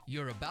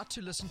You're about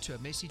to listen to a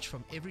message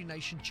from Every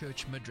Nation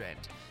Church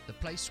Midrand, the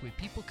place where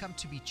people come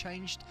to be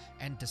changed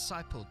and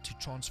discipled to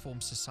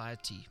transform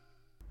society.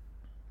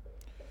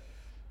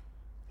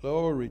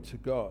 Glory to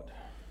God.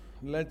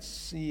 Let's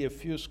see a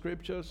few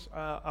scriptures.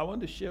 I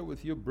want to share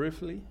with you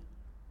briefly,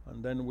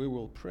 and then we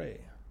will pray.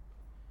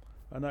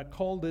 And I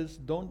call this,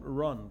 don't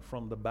run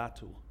from the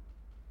battle.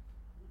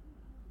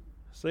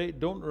 Say,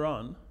 don't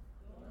run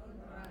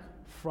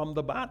from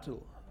the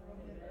battle.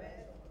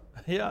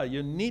 Yeah,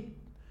 you need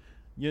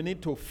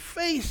to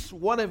face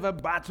whatever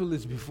battle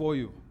is before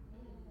you.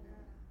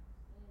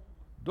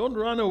 Don't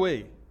run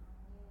away.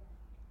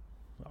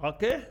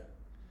 Okay?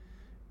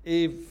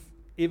 If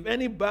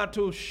any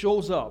battle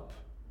shows up,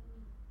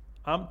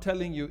 I'm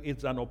telling you,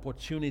 it's an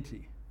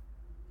opportunity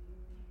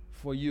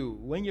for you.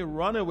 When you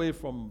run away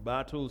from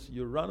battles,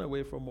 you run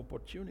away from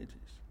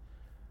opportunities.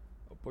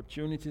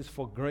 Opportunities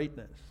for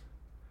greatness.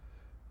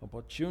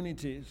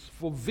 Opportunities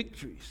for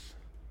victories.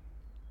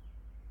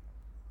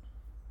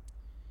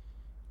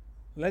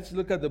 Let's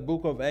look at the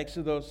book of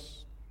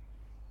Exodus.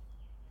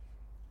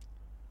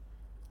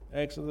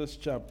 Exodus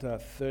chapter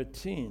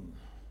 13.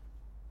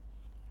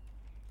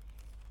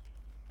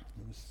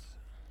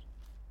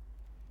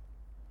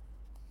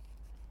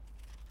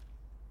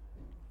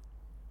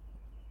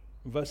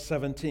 Verse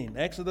 17.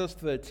 Exodus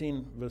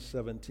 13, verse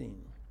 17.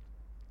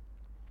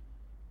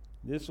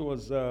 This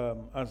was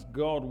as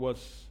God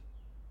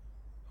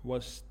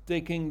was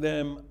taking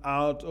them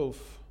out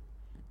of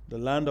the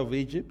land of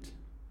Egypt.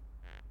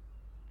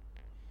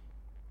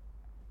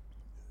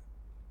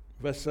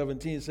 Verse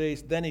 17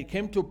 says, Then it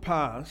came to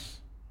pass,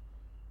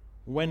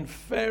 when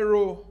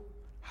Pharaoh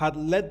had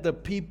let the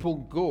people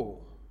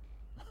go.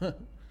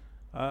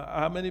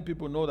 How many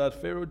people know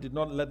that Pharaoh did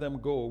not let them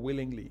go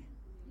willingly?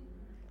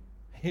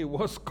 He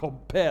was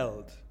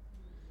compelled.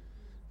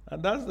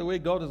 And that's the way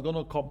God is going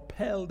to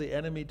compel the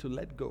enemy to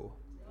let go.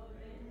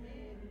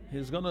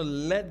 He's going to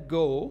let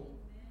go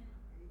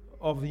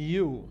of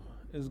you.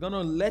 He's going to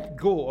let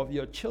go of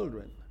your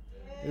children.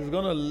 He's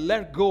going to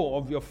let go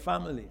of your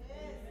family.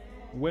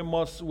 We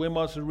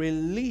must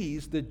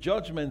release the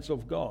judgments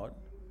of God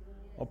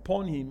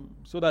upon him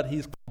so that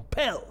he's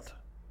compelled.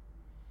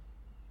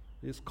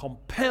 He's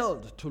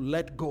compelled to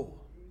let go.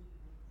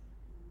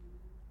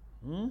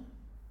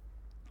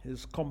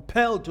 He's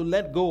compelled to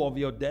let go of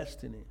your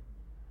destiny.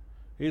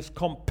 He's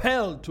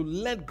compelled to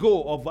let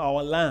go of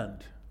our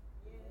land.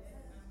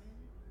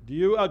 Do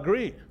you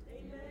agree?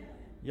 Amen.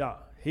 Yeah.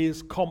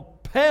 He's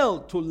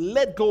compelled to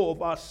let go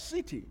of our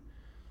city.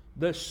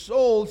 The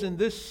souls in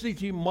this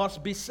city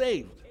must be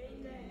saved.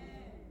 Amen.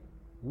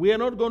 We are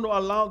not going to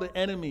allow the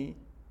enemy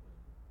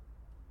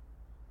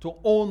to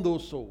own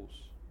those souls.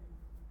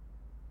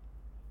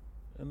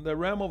 In the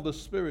realm of the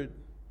spirit,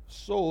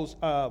 souls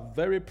are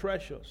very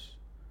precious,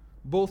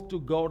 both to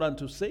God and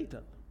to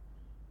Satan.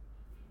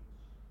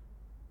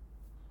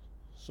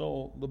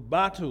 So the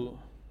battle,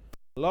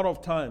 a lot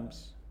of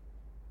times,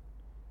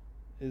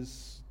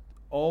 is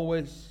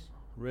always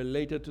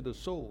related to the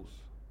souls.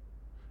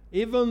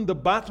 Even the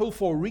battle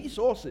for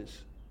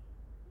resources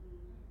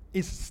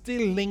is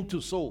still linked to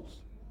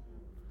souls.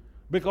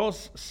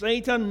 Because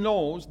Satan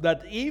knows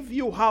that if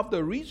you have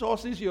the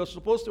resources you're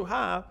supposed to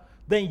have,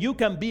 then you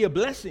can be a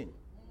blessing.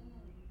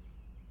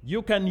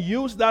 You can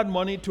use that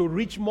money to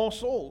reach more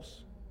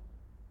souls.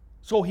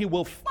 So he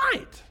will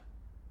fight.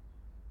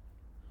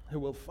 He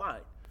will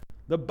fight.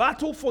 The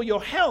battle for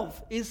your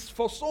health is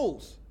for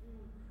souls.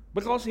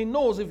 Because he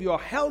knows if you are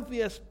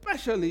healthy,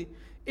 especially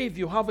if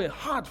you have a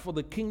heart for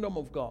the kingdom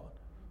of God,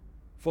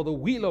 for the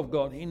will of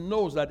God, he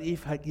knows that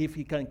if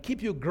he can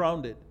keep you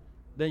grounded,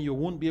 then you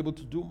won't be able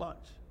to do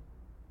much.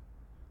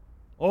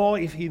 Or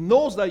if he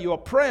knows that you are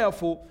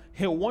prayerful,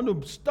 he'll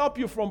want to stop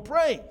you from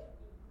praying.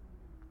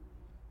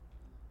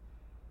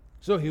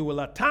 So he will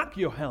attack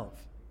your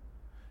health.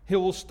 He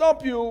will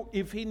stop you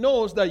if he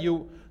knows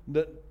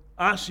that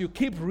as you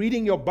keep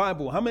reading your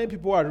Bible. How many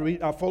people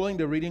are following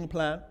the reading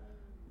plan?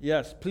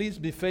 Yes, please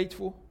be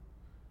faithful,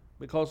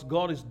 because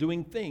God is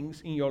doing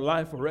things in your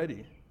life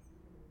already.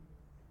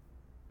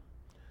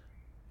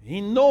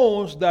 He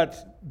knows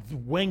that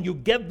when you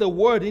get the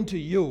word into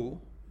you,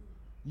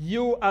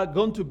 you are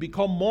going to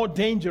become more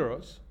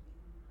dangerous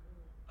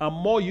and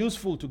more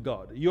useful to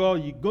God. You're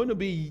going to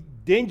be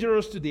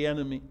dangerous to the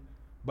enemy,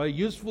 but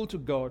useful to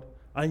God,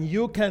 and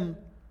you can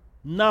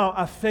now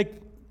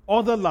affect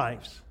other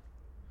lives.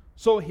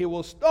 So he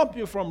will stop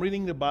you from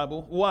reading the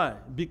Bible. Why?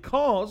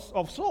 Because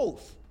of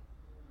souls.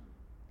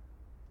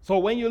 So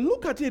when you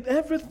look at it,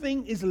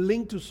 everything is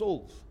linked to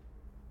souls.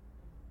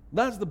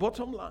 That's the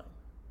bottom line.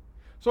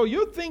 So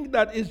you think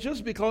that it's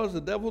just because the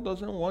devil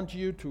doesn't want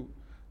you to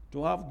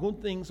have good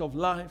things of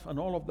life and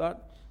all of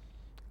that.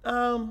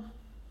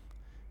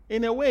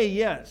 In a way,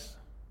 yes,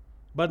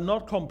 but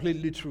not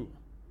completely true.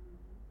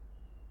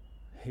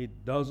 He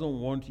doesn't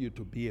want you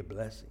to be a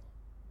blessing.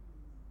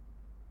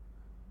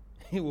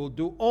 He will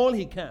do all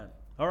he can.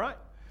 All right?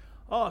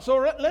 So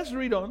let's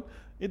read on.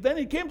 Then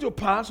it came to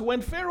pass,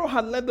 when Pharaoh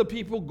had let the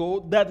people go,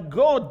 that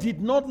God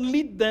did not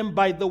lead them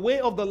by the way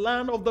of the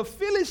land of the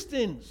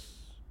Philistines.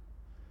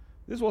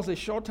 This was a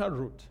shorter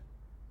route.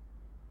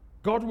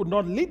 God would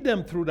not lead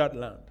them through that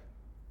land.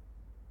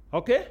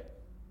 Okay?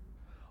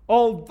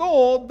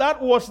 Although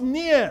that was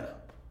near,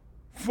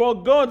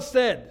 for God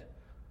said,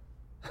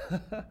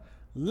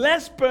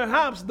 lest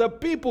perhaps the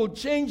people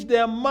change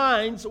their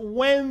minds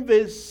when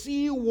they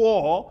see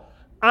war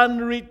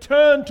and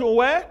return to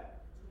where?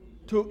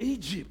 To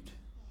Egypt.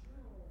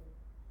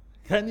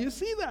 Can you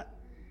see that?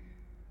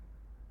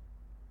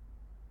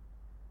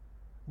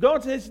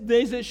 God says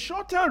there is a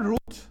shorter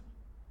route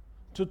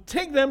to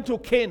take them to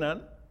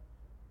Canaan,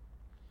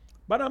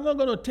 but I'm not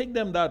going to take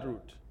them that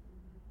route.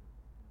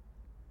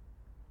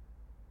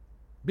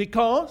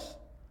 Because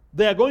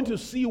they are going to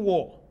see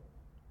war.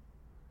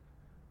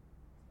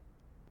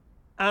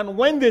 And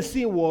when they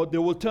see war, they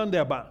will turn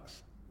their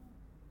backs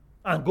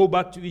and go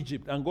back to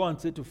Egypt and go and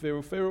say to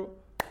Pharaoh, Pharaoh,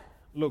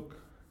 look,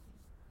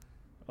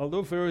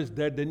 although Pharaoh is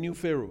dead, the new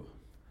Pharaoh,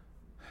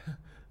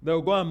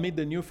 they'll go and meet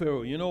the new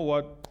Pharaoh. You know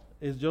what?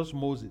 It's just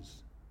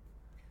Moses.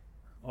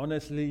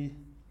 Honestly,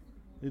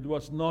 it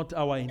was not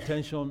our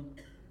intention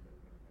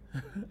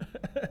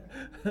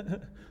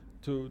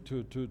to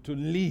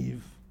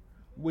leave.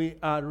 We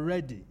are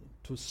ready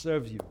to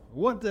serve you.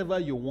 Whatever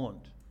you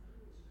want,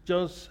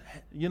 just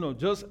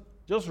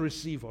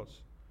receive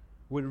us.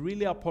 We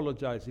really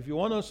apologize. If you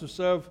want us to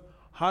serve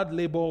hard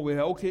labor,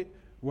 we're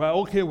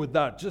okay with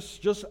that.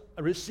 Just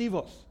receive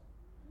us.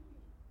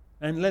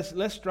 And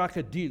let's strike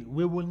a deal.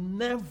 We will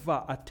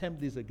never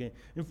attempt this again.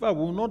 In fact,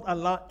 we will not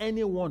allow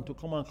anyone to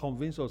come and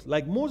convince us.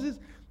 Like Moses,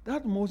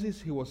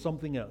 he was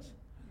something else.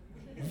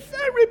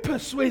 Very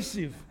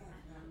persuasive.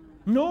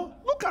 No?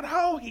 Look at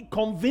how he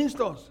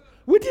convinced us.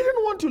 We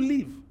didn't want to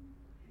leave.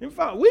 In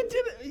fact, we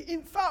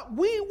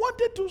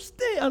wanted to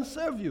stay and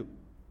serve you.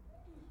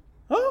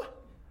 Huh?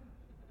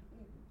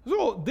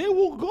 So they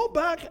will go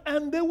back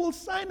and they will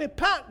sign a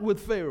pact with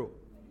Pharaoh.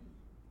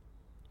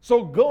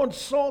 So God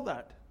saw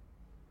that.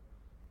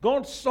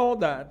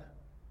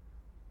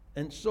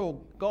 And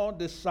so God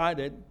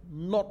decided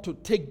not to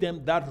take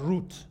them that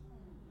route.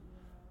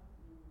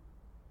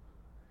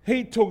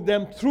 He took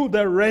them through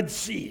the Red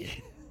Sea.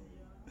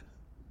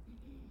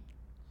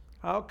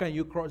 How can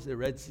you cross the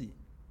Red Sea?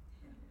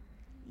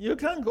 You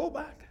can't go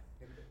back.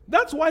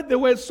 That's why they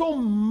were so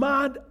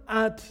mad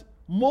at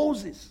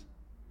Moses.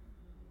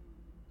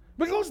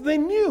 Because they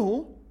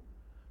knew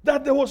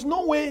that there was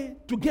no way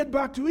to get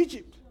back to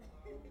Egypt.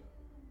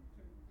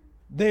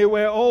 They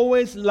were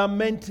always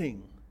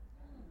lamenting.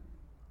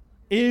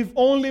 If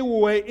only we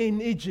were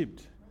in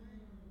Egypt.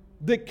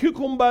 The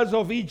cucumbers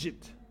of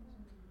Egypt.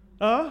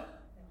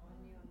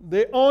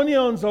 The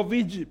onions of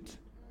Egypt.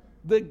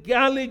 The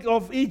garlic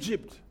of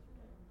Egypt.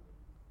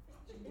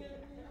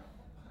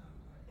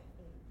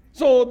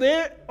 So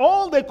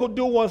all they could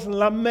do was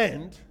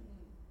lament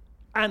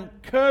and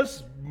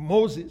curse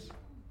Moses.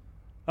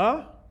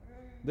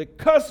 They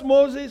cursed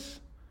Moses,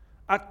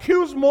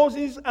 accused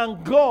Moses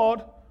and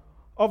God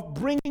of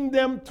bringing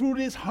them through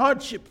this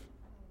hardship.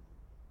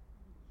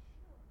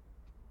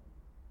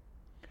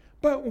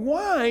 But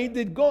why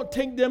did God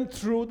take them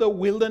through the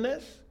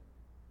wilderness?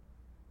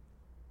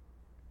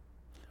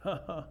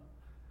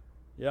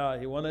 Yeah,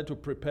 he wanted to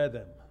prepare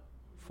them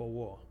for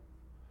war.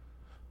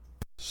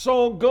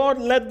 So God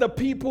led the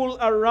people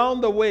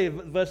around the way,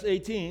 verse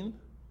 18,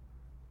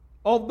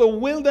 of the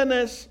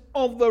wilderness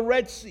of the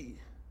Red Sea.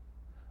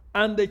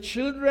 And the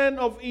children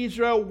of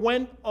Israel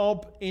went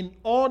up in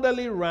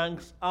orderly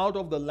ranks out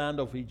of the land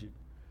of Egypt.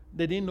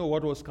 They didn't know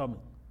what was coming.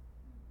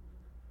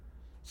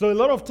 So a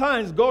lot of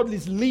times God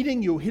is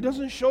leading you. He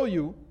doesn't show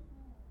you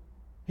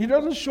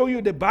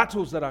the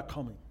battles that are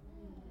coming.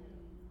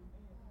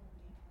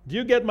 Do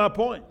you get my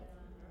point?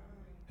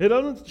 He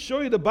doesn't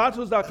show you the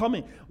battles that are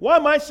coming. Why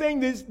am I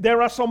saying this?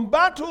 There are some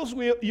battles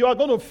you are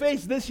going to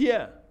face this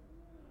year.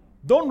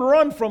 Don't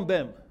run from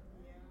them.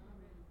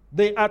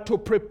 They are to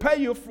prepare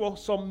you for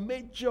some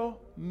major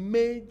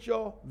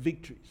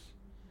victories.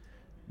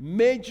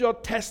 Major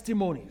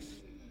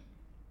testimonies.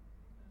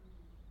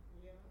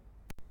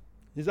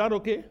 Is that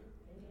okay?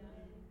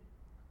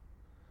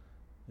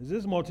 Is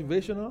this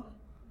motivational?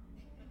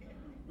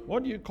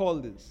 What do you call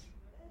this?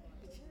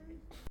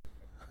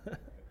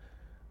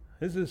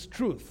 This is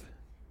truth.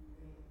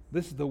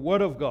 This is the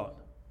Word of God.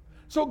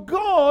 So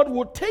God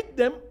would take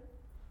them.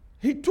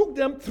 He took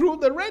them through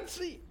the Red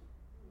Sea.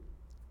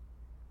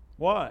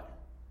 Why?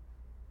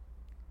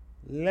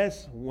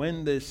 Lest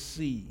when they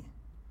see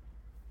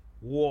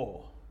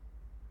war,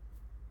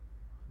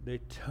 they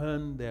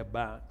turn their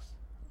backs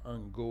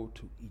and go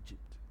to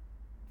Egypt.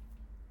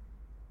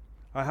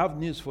 I have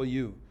news for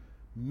you.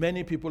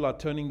 Many people are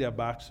turning their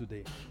backs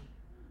today.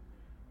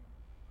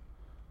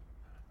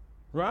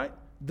 Right?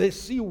 They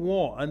see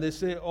war and they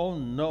say, oh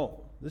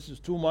no, this is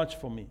too much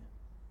for me.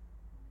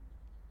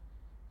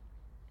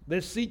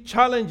 They see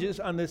challenges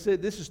and they say,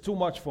 this is too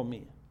much for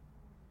me.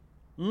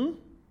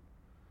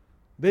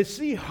 They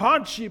see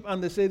hardship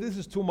and they say, this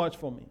is too much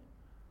for me.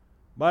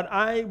 But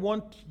I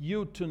want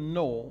you to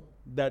know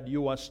that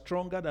you are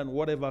stronger than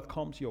whatever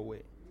comes your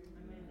way.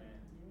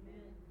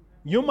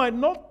 You might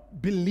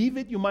not believe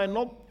it, you might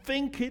not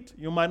think it,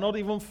 you might not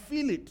even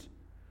feel it.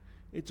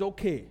 It's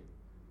okay.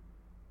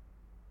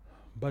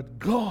 But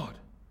God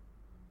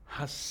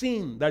has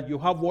seen that you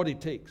have what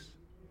it takes.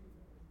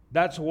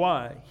 That's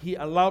why He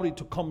allowed it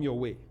to come your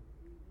way.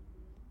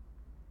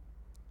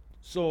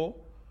 So,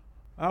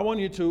 I want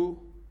you to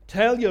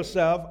tell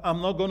yourself,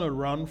 I'm not going to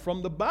run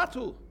from the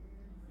battle.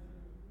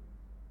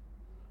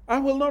 I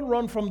will not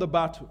run from the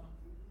battle.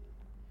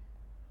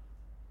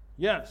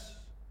 Yes.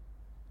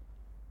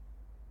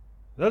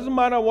 Doesn't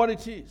matter what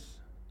it is.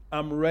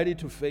 I'm ready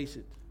to face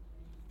it.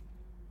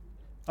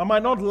 I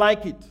might not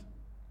like it,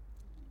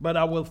 but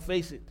I will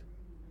face it.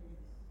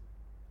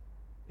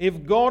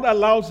 If God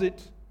allows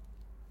it,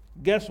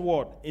 guess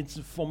what? It's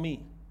for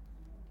me.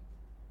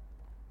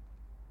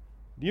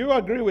 Do you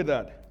agree with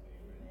that?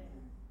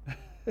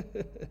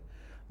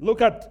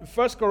 Look at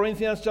 1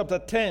 Corinthians chapter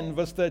 10,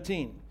 verse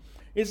 13.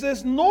 It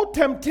says, no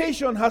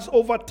temptation has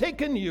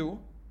overtaken you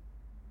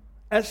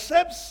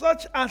except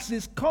such as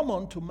is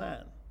common to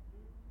man.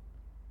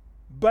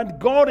 But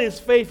God is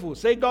faithful.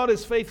 Say, God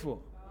is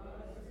faithful.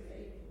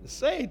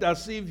 Say it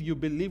as if you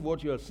believe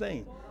what you are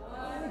saying.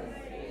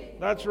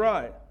 That's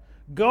right.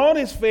 God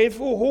is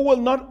faithful, who will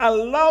not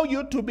allow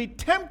you to be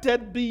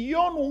tempted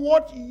beyond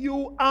what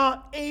you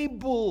are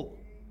able.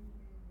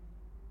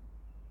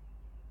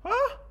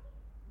 Huh?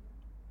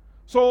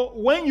 So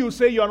when you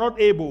say you are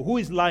not able, who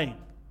is lying?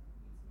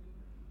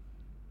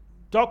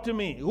 Talk to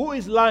me. Who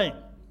is lying?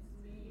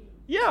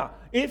 Yeah.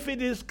 If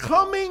it is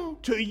coming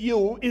to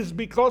you, it's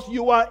because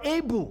you are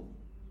able.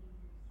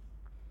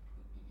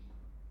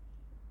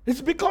 It's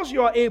because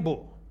you are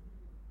able.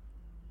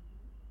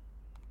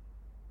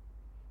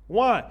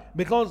 Why?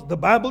 Because the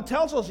Bible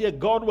tells us here,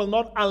 God will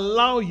not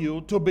allow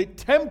you to be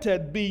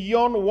tempted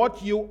beyond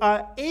what you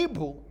are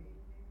able.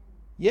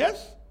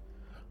 Yes?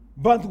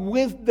 But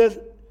with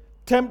the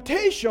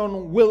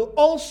temptation will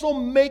also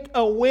make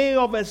a way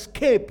of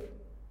escape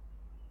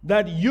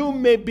that you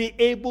may be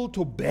able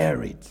to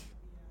bear it.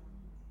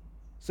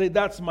 Say,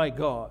 that's my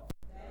God.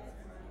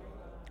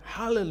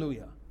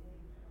 Hallelujah.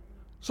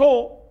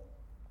 So,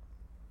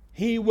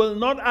 He will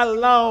not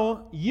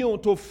allow you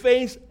to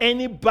face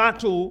any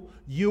battle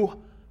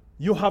you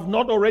have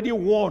not already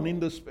won in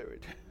the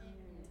Spirit.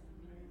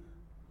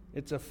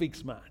 It's a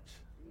fixed match.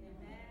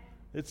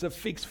 It's a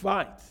fixed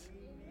fight.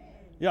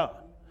 Yeah.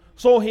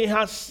 So He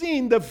has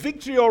seen the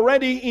victory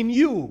already in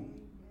you.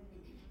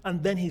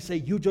 And then He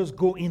said, you just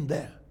go in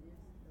there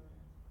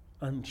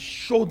and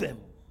show them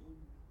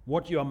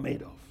what you are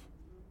made of.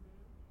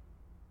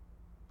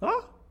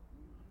 Huh?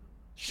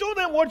 Show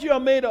them what you are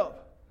made of.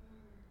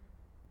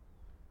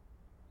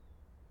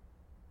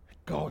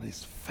 God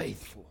is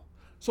faithful.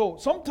 So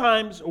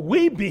sometimes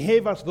we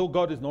behave as though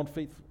God is not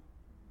faithful.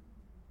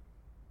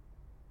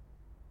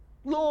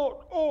 Lord,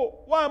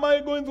 why am I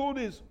going through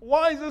this?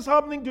 Why is this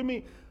happening to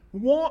me?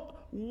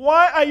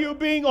 Why are you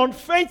being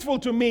unfaithful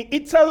to me?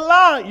 It's a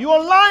lie. You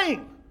are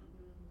lying.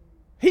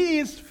 He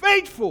is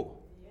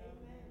faithful.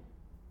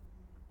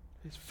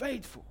 He's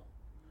faithful.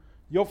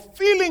 Your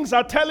feelings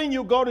are telling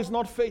you God is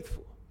not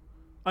faithful.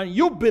 And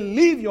you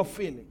believe your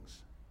feelings.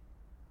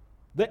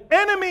 The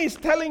enemy is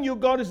telling you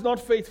God is not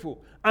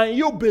faithful. And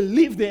you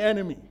believe the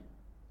enemy.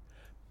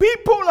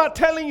 People are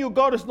telling you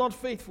God is not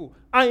faithful.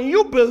 And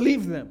you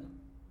believe them.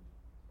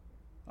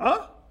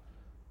 Huh?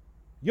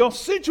 Your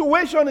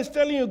situation is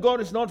telling you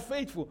God is not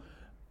faithful.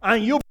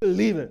 And you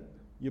believe it.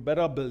 You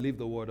better believe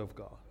the word of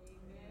God.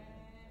 Amen.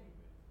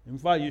 In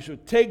fact, you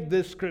should take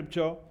this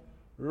scripture,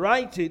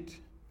 write it,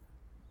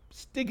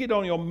 stick it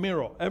on your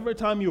mirror. Every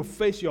time you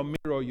face your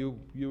mirror, you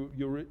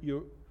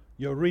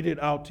read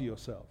it out to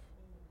yourself.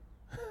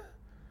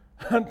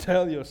 And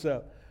tell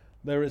yourself,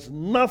 there is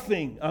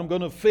nothing I'm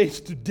going to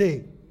face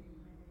today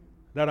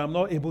that I'm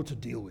not able to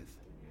deal with.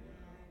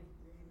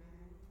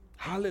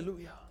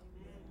 Hallelujah.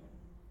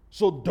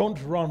 So don't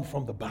run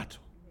from the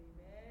battle.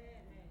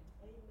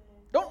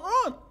 Don't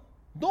run.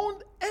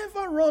 Don't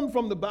ever run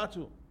from the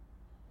battle.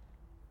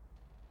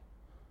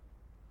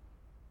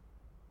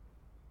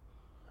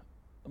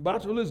 The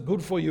battle is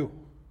good for you.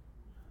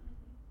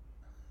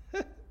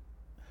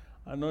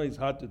 I know it's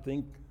hard to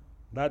think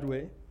that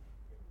way.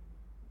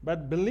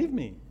 But believe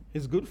me,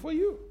 it's good for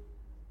you.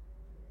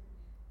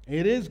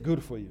 It is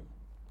good for you.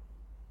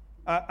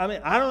 I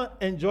mean, I don't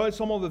enjoy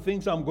some of the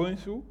things I'm going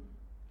through,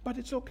 but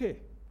it's okay.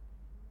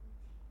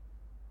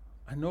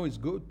 I know it's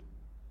good.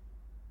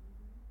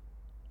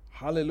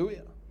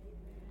 Hallelujah.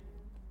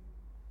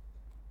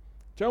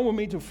 Turn with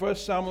me to 1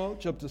 Samuel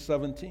chapter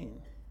 17.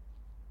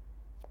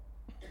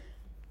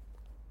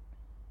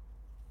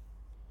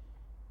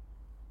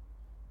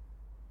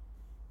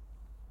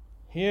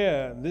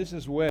 Here, this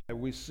is where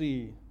we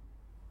see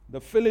the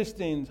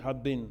Philistines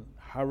have been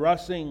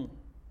harassing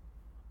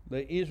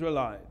the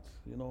Israelites,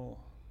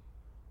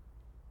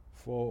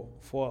 for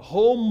a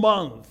whole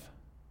month,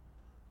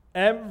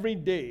 every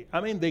day.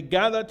 I mean, they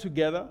gather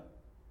together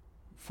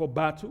for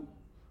battle,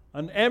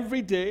 and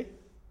every day,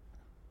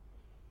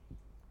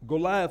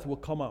 Goliath will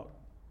come out.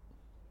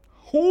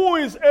 Who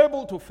is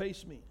able to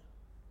face me?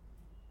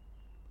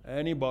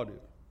 Anybody.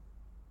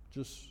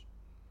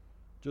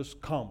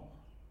 Just come.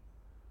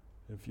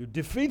 If you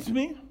defeat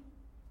me,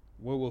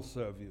 we will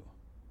serve you.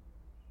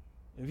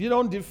 If you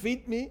don't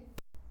defeat me,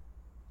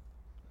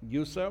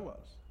 you serve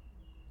us.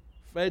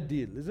 Fair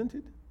deal, isn't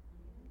it?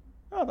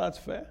 Oh, that's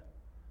fair.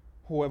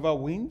 Whoever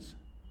wins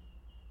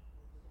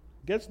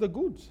gets the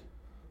goods.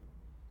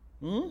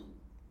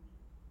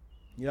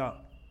 Yeah.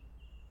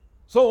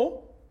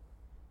 So,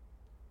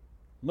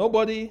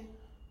 nobody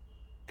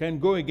can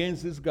go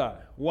against this guy.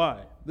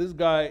 Why? This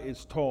guy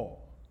is tall.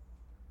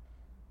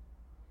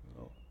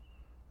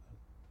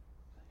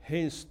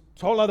 He's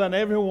taller than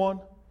everyone.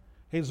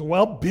 He's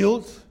well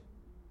built.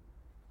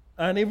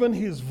 And even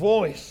his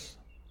voice,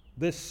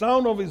 the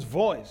sound of his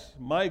voice,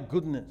 my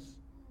goodness,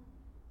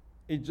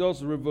 it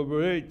just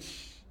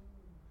reverberates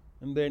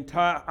in the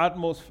entire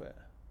atmosphere,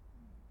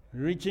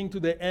 reaching to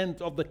the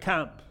end of the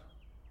camp.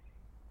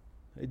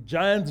 A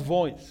giant's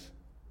voice.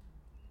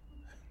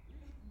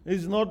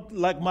 It's not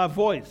like my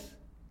voice.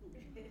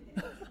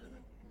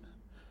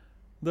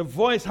 The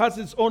voice has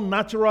its own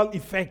natural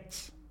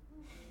effects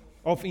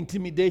of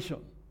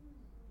intimidation.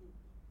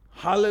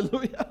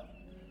 Hallelujah.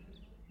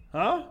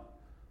 Huh?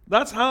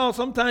 That's how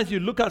sometimes you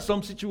look at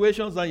some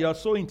situations and you're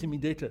so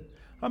intimidated.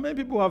 How many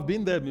people have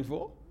been there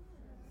before?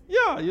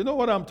 Yeah, you know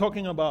what I'm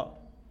talking about.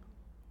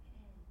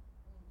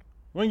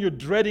 When you're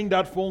dreading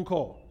that phone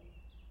call.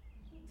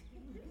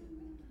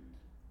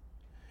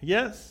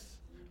 Yes,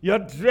 you're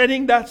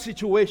dreading that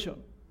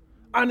situation.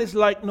 And it's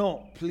like,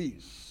 no,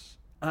 please,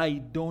 I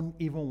don't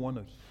even want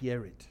to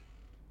hear it.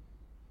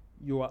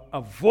 You are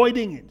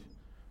avoiding it.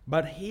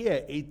 But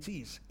here it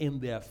is in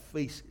their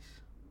faces.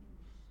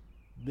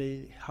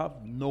 They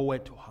have nowhere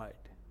to hide.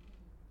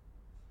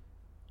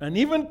 And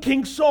even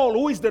King Saul,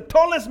 who is the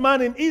tallest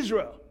man in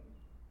Israel,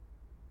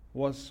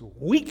 was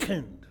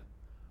weakened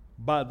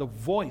by the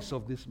voice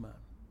of this man.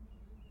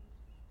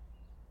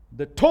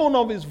 The tone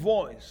of his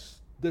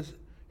voice,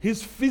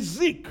 his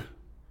physique,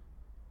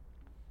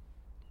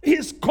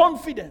 his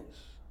confidence.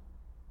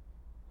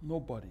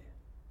 Nobody.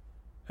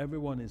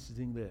 Everyone is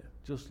sitting there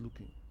just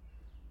looking.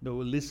 They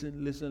will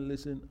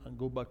listen, and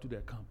go back to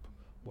their camp.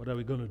 What are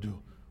we going to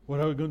do? What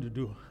are we going to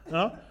do?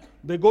 Huh?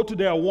 They go to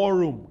their war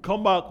room,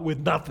 come back with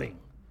nothing.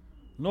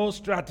 No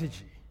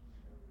strategy.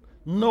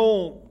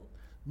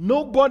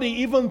 Nobody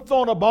even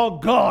thought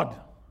about God.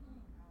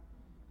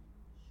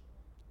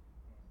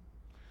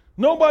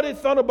 Nobody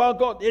thought about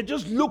God. They're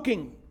just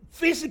looking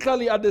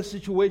physically at the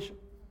situation.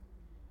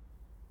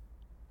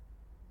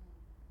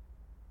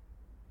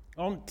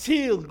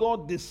 Until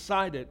God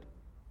decided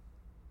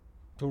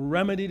to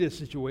remedy the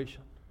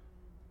situation.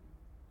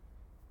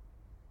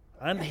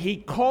 And he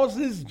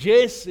causes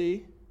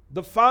Jesse,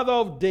 the father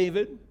of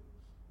David,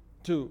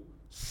 to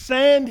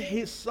send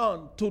his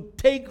son to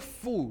take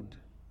food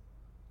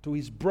to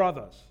his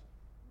brothers.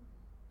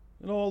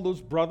 You know all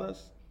those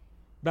brothers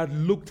that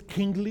looked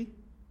kingly?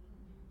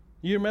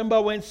 You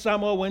remember when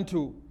Samuel went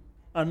to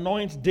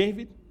anoint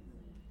David?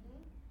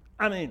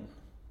 I mean,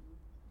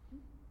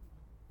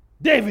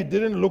 David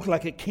didn't look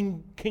like a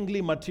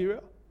kingly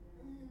material,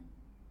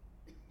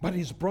 but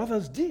his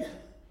brothers did.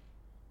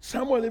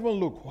 Samuel even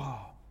looked,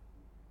 wow,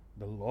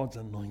 the Lord's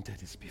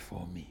anointed is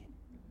before me.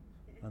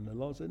 And the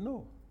Lord said,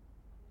 no,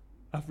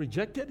 I've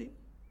rejected him.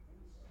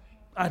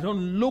 I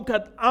don't look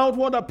at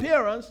outward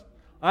appearance.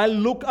 I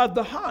look at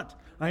the heart.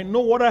 I know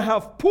what I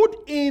have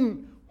put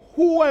in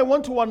who I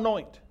want to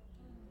anoint.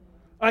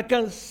 I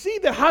can see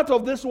the heart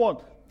of this one.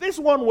 This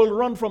one will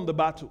run from the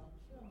battle.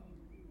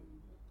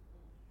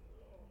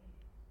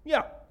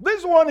 Yeah,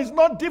 this one is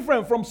not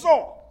different from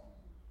Saul.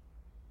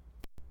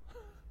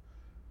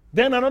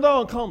 Then another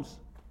one comes.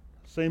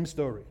 Same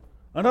story.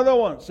 Another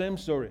one, same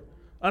story.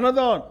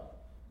 Another one.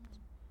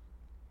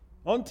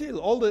 Until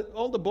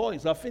all the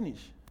boys are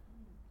finished.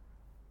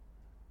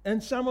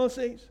 And Samuel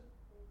says,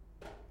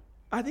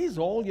 are these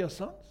all your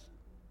sons?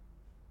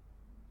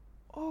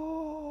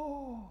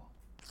 Oh.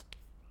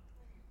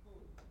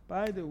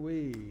 By the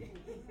way,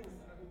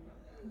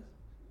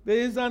 there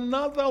is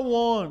another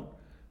one.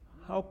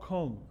 How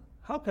come?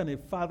 How can a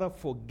father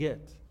forget?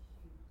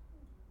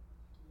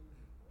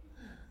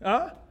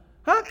 Huh?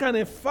 How can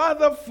a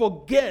father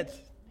forget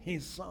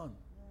his son?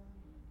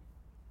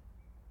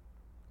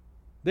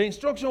 The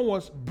instruction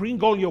was,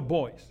 bring all your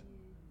boys.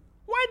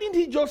 Why didn't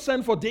he just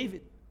send for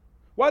David?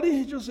 Why didn't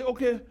he just say,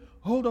 okay,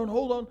 hold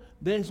on.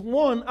 There's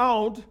one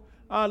out.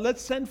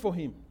 Let's send for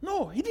him.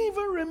 No, he didn't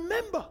even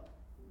remember.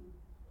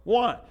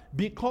 Why?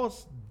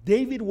 Because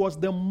David was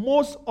the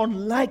most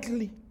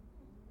unlikely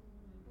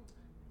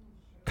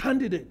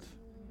candidate.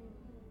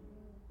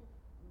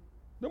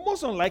 The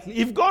most unlikely.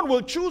 If God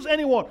will choose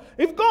anyone,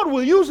 if God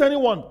will use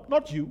anyone,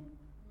 not you.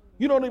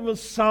 You don't even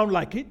sound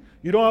like it.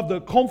 You don't have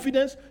the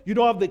confidence. You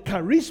don't have the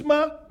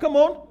charisma. Come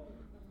on.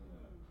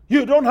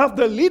 You don't have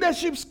the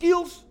leadership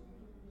skills.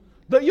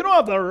 You don't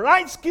have the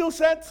right skill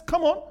sets.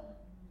 Come on.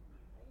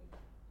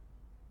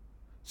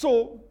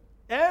 So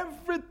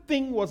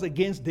everything was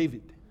against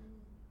David.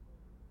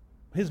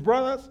 His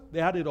brothers, they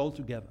had it all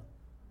together.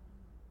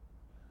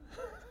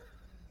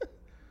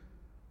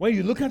 When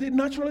you look at it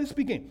naturally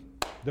speaking,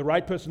 the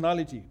right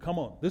personality. Come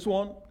on. This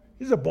one,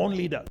 He's a born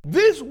leader.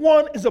 This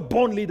one is a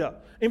born leader.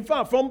 In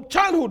fact, from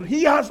childhood,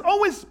 he has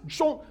always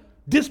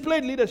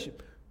displayed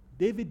leadership.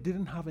 David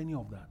didn't have any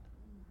of that.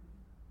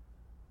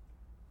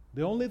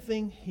 The only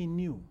thing he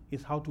knew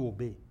is how to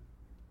obey.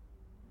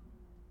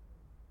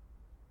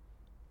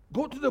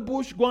 Go to the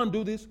bush, go and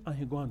do this, and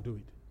he go and do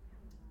it.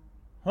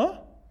 Huh?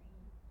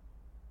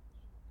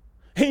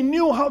 He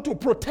knew how to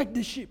protect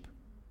the sheep.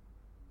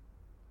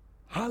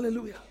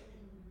 Hallelujah.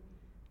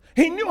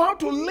 He knew how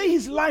to lay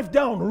his life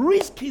down,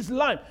 risk his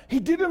life.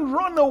 He didn't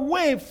run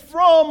away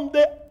from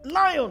the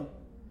lion.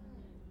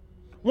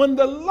 When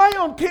the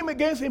lion came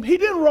against him, he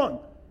didn't run.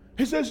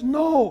 He says,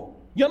 no,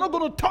 you're not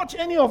going to touch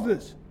any of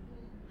this.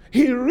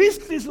 He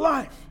risked his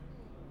life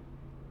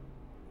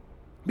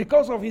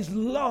because of his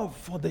love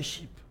for the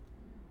sheep.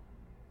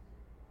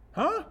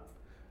 Huh?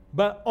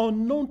 But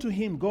unknown to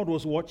him, God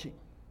was watching.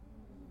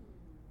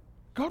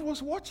 God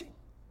was watching.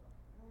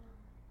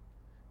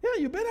 Yeah,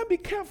 you better be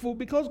careful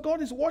because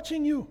God is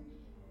watching you.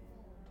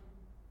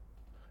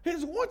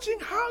 He's watching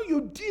how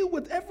you deal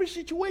with every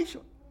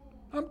situation.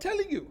 I'm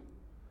telling you.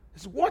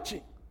 He's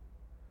watching.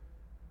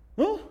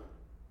 Huh?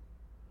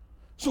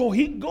 So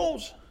he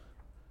goes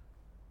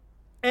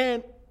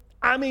and,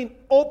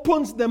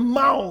 opens the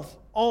mouth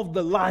of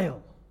the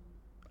lion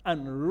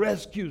and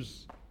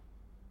rescues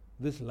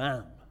this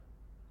lamb.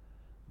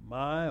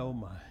 My, oh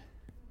my.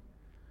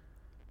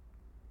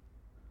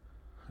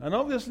 And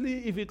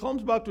obviously, if he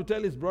comes back to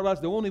tell his brothers,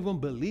 they won't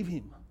even believe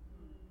him.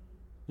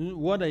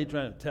 What are you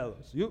trying to tell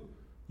us?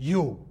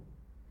 You're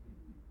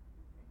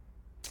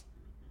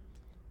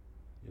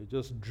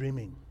just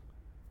dreaming.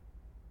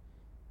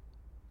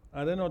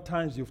 Are there not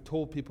times you've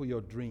told people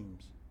your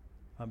dreams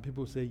and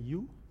people say,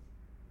 you?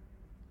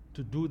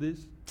 To do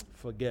this?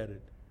 Forget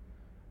it.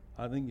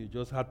 I think you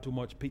just had too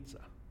much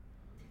pizza.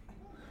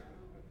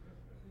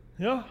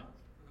 Yeah.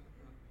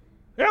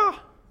 Yeah.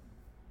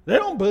 They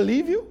don't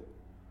believe you.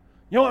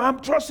 I'm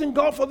trusting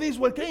God for this.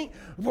 We're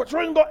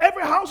trusting God.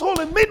 Every household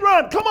in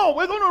Midrand, come on,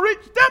 we're going to reach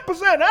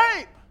 10%.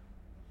 Hey!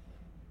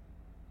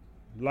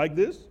 Like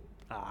this?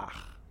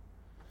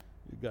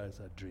 You guys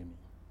are dreaming.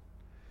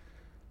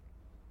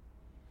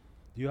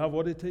 Do you have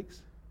what it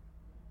takes?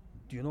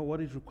 Do you know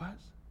what it requires?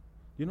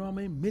 Do you know how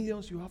many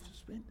millions you have to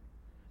spend?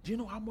 Do you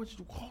know how much it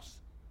will cost?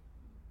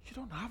 You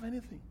don't have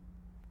anything.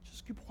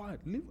 Just keep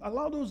quiet.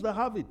 Allow those that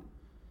have it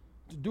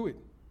to do it.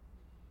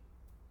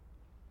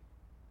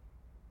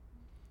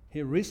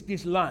 He risked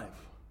his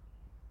life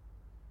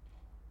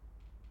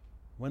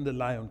when the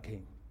lion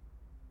came.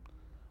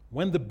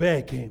 When the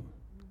bear came.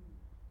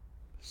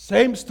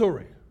 Same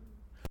story.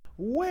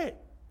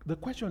 The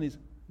question is,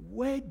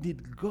 where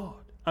did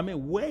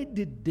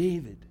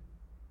David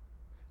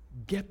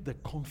get the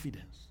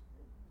confidence?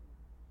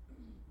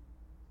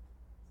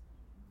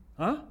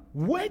 Huh?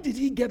 Where did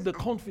he get the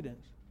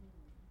confidence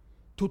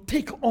to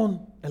take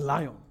on a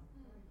lion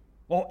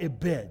or a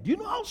bear? Do you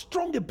know how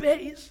strong a bear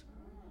is?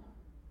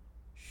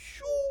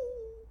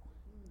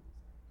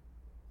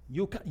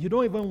 You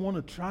don't even want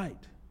to try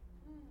it.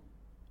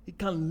 It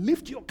can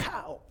lift your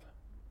car up.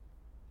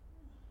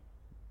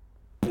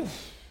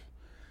 Poof.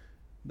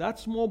 That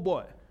small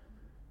boy,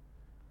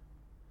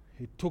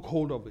 he took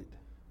hold of it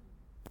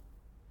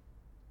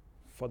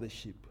for the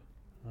sheep,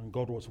 and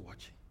God was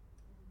watching.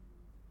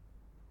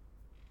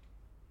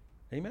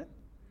 Amen?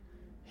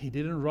 He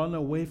didn't run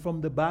away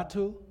from the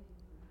battle.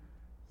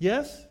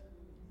 Yes?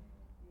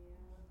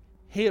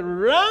 He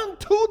ran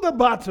to the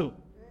battle,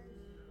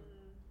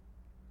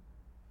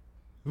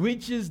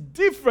 which is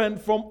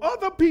different from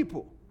other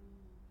people.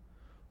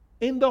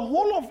 In the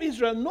whole of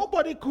Israel,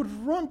 nobody could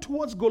run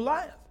towards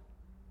Goliath.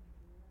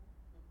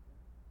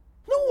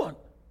 No one.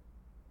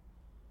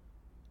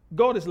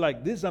 God is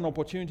like, this is an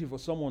opportunity for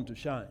someone to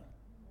shine.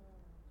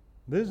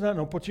 This is an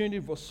opportunity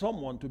for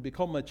someone to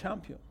become a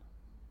champion.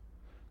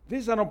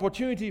 This is an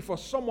opportunity for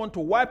someone to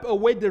wipe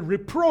away the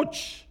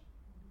reproach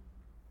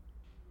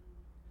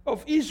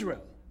of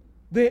Israel.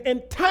 The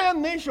entire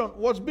nation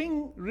was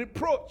being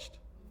reproached.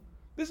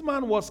 This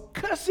man was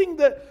cursing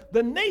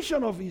the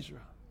nation of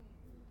Israel.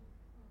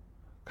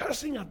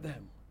 Cursing at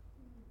them.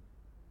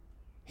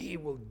 He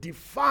will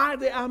defy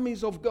the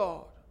armies of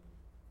God.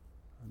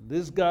 And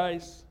these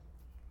guys,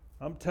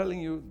 I'm telling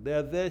you,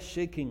 they're there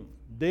shaking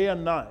day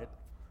and night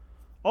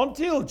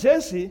until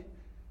Jesse,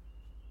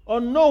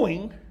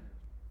 unknowing,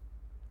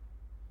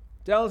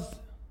 tells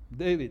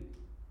David,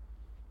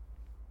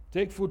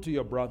 take food to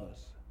your brothers.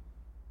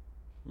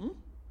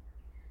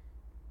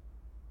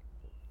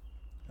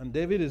 And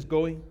David is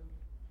going.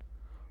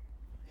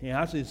 He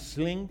has his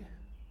sling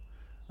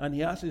and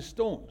he has his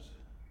stones.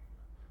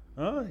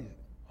 He's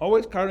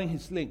always carrying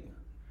his sling,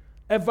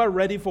 ever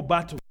ready for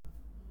battle.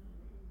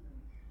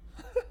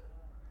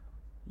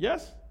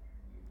 Yes?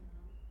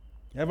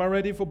 Ever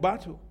ready for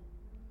battle.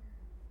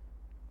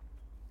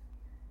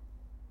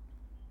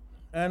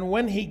 And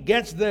when he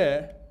gets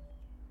there,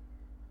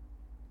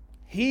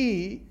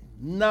 he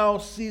now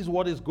sees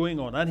what is going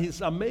on and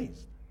he's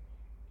amazed.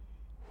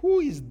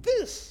 Who is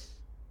this?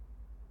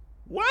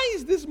 Why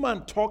is this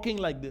man talking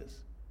like this?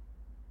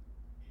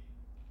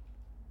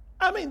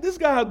 I mean, this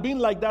guy had been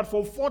like that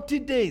for 40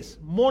 days,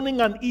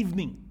 morning and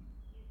evening.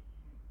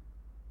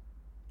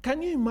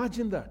 Can you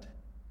imagine that?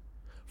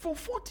 For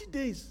 40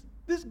 days,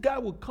 this guy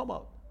will come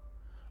out.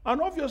 And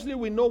obviously,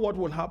 we know what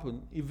will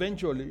happen.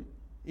 Eventually,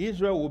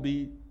 Israel will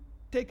be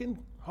taken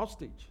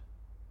hostage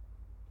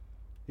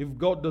if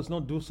God does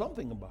not do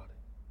something about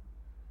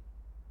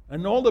it.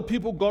 And all the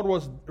people God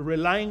was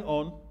relying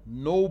on,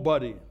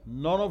 nobody,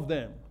 none of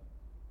them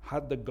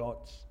had the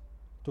guts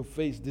to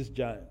face this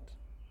giant.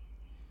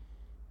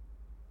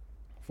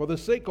 For the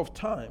sake of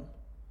time,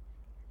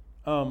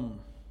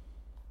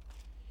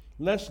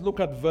 let's look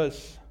at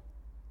verse.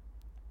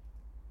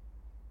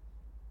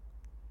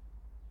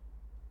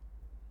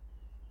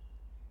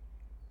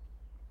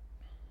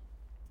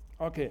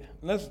 Okay,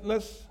 let's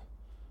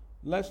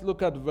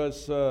look at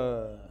verse.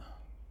 I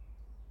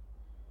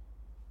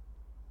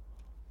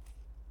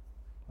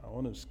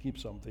want to skip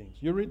some things.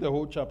 You read the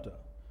whole chapter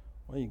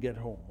when you get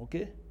home,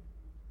 okay?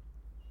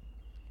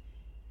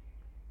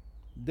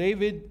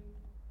 David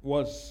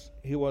was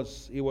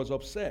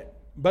upset.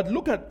 But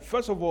look at,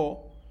 first of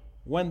all,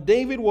 when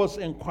David was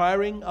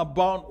inquiring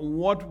about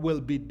what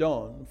will be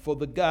done for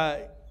the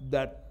guy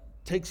that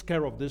takes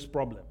care of this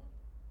problem.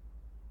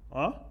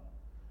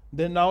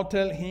 They now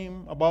tell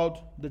him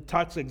about the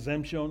tax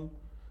exemption.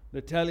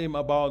 They tell him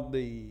about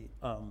the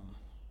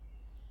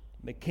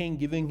king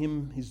giving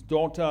him his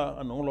daughter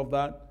and all of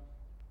that,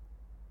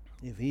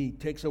 if he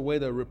takes away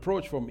the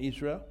reproach from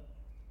Israel.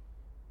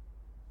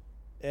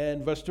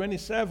 And verse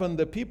 27,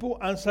 the people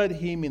answered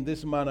him in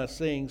this manner,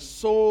 saying,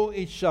 so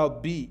it shall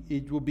be,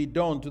 it will be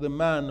done to the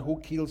man who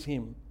kills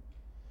him.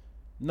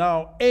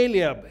 Now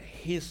Eliab,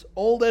 his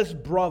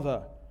oldest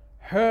brother,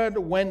 heard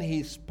when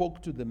he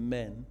spoke to the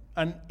men,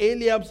 and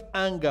Eliab's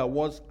anger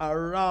was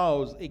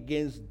aroused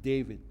against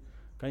David.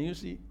 Can you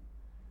see?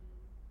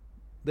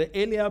 The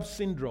Eliab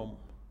syndrome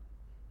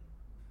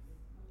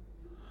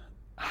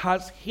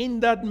has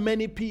hindered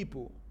many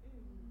people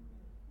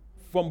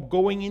from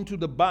going into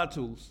the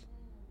battles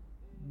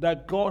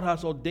that God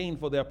has ordained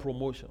for their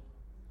promotion.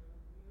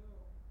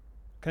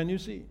 Can you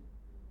see?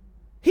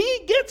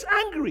 He gets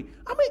angry.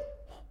 I mean,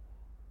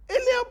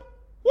 Eliab,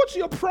 what's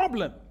your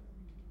problem?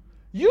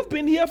 You've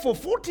been here for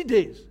 40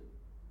 days.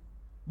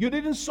 You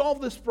didn't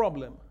solve this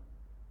problem.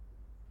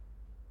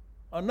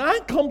 And I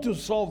come to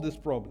solve this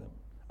problem.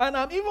 And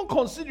I'm even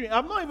considering,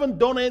 I've not even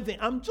done anything.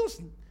 I'm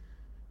just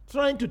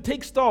trying to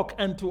take stock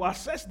and to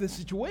assess the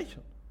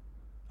situation.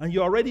 And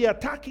you're already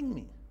attacking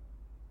me.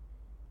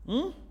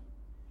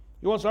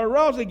 He was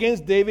aroused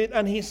against David,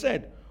 and he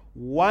said,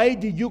 why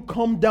did you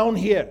come down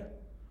here?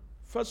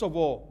 First of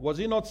all, was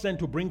he not sent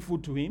to bring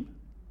food to him?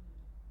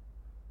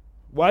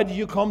 Why did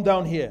you come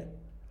down here?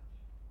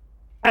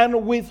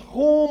 And with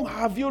whom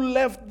have you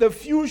left the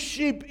few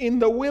sheep in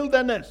the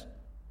wilderness?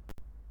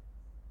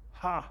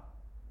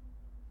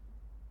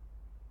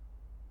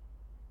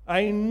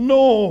 I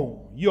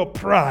know your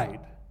pride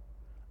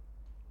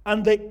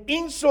and the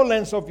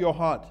insolence of your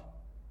heart,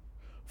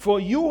 for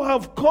you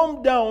have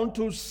come down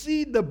to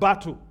see the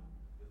battle.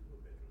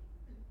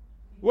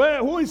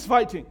 Who is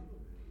fighting?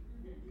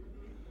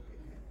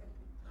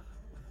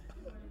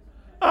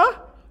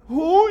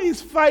 Who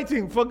is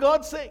fighting, for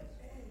God's sake?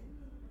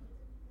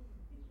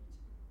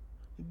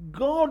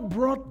 God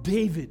brought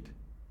David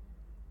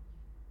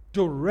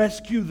to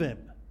rescue them.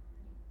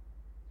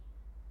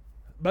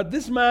 But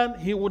this man,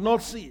 he would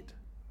not see it.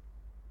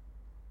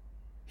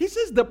 He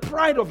says the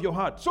pride of your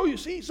heart. So you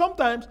see,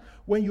 sometimes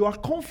when you are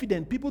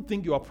confident, people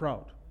think you are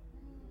proud.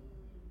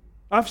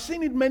 I've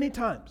seen it many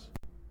times.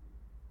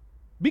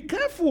 Be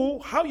careful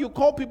how you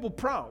call people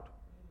proud.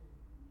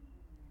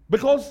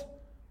 Because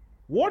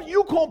what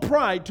you call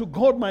pride to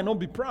God might not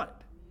be pride.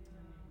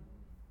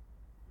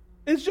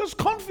 It's just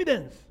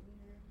confidence.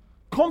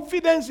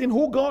 Confidence in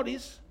who God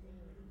is.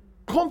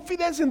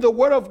 Confidence in the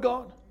Word of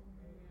God.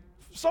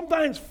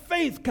 Sometimes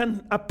faith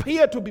can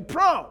appear to be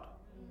proud.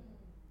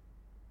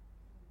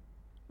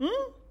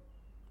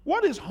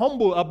 What is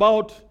humble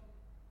about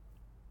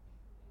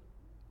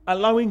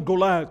allowing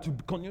Goliath to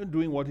continue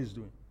doing what he's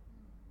doing?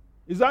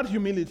 Is that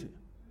humility?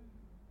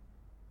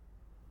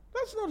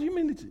 That's not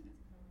humility.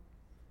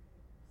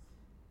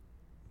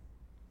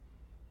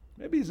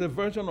 Maybe it's a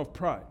version of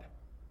pride.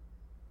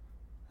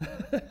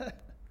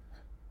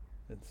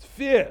 It's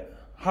fear.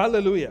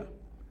 Hallelujah.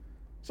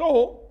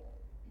 So,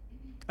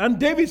 and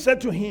David said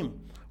to him,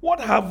 what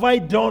have I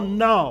done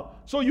now?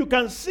 So you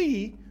can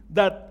see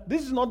that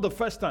this is not the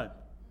first time.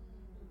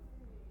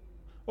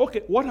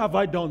 Okay, what have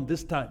I done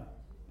this time?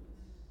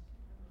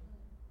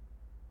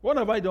 What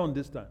have I done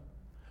this time?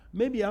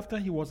 Maybe after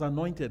he was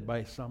anointed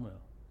by Samuel,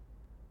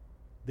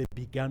 they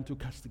began to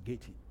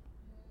castigate him.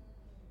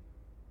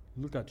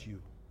 Look at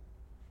you,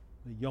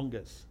 the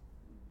youngest.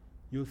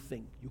 You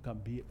think you can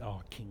be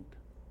our king.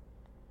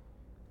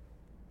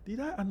 Did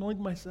I anoint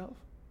myself?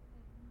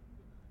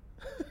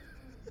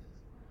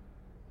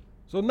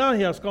 So now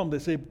he has come, they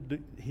say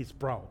he's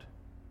proud.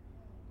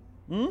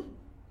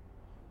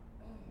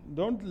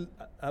 Don't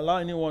allow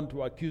anyone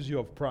to accuse you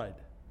of pride.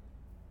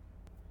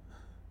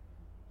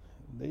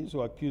 They used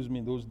to accuse me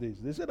in those days.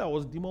 They said I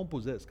was demon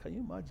possessed. Can you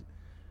imagine?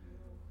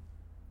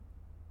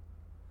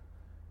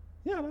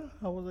 Yeah,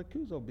 I was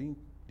accused of being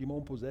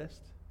demon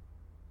possessed.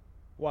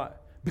 Why?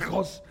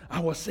 Because I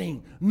was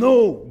saying,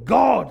 no,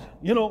 God,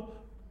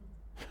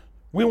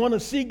 we want to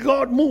see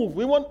God move.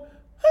 And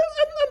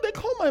they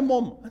called my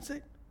mom and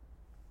said,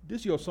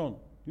 this is your son.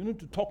 You need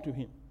to talk to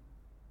him.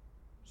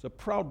 He's a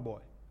proud boy.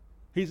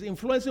 He's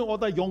influencing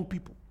other young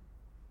people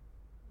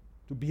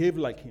to behave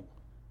like him.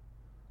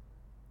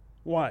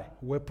 Why?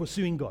 We're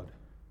pursuing God.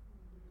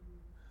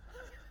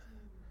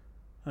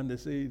 And they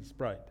say it's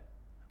pride.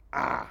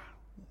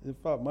 In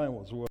fact, mine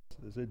was worse.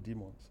 They said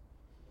demons.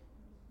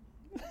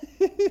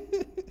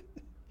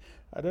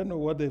 I don't know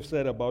what they've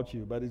said about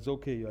you, but it's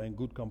okay. You're in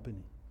good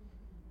company.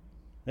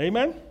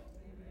 Amen?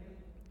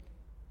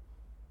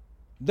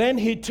 Then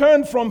he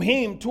turned from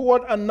him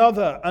toward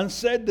another and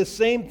said the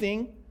same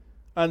thing,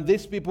 and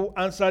these people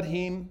answered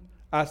him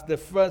as the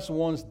first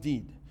ones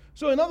did.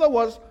 So in other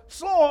words,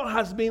 Saul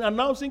has been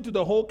announcing to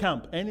the whole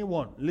camp,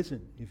 anyone,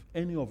 listen, if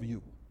any of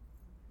you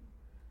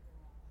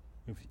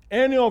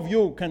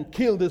can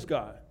kill this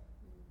guy,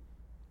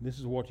 this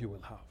is what you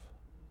will have.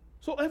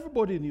 So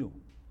everybody knew.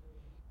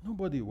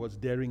 Nobody was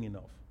daring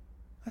enough,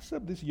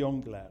 except this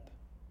young lad.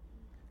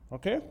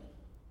 Okay?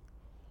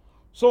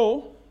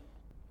 So,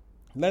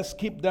 let's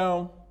keep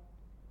down.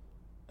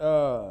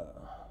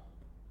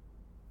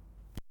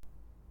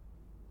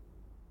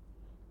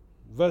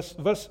 Verse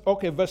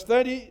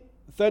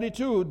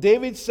 32,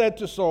 David said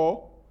to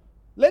Saul,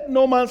 let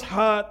no man's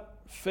heart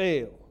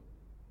fail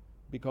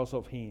because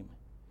of him.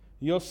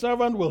 Your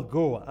servant will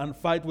go and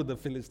fight with the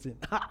Philistine.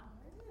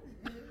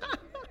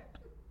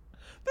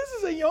 This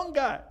is a young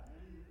guy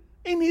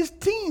in his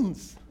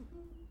teens.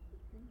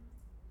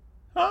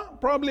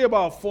 Probably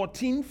about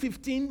 14,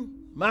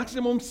 15,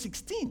 maximum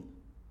 16.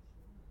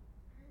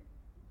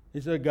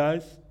 He said,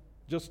 guys,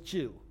 just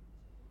chill.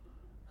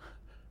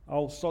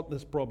 I'll sort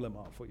this problem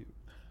out for you.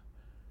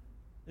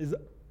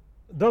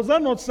 Does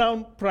that not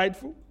sound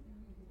prideful?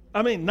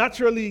 I mean,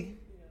 naturally,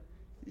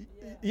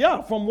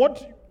 yeah, from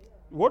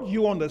what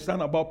you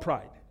understand about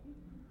pride.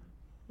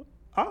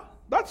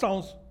 That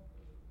sounds...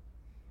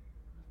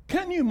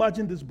 Can you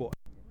imagine this boy?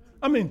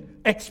 I mean,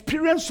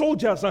 experienced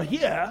soldiers are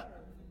here.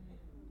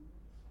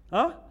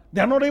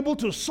 They're not able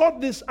to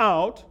sort this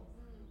out.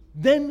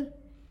 Then,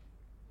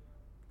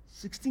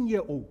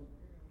 16-year-old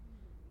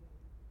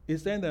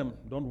is telling them,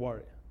 don't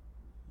worry,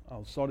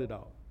 I'll sort it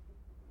out.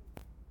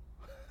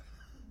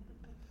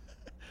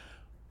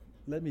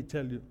 Let me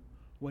tell you,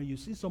 when you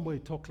see somebody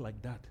talk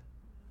like that,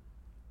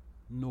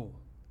 know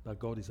that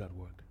God is at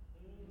work.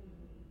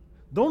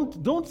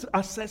 Don't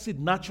assess it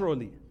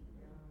naturally.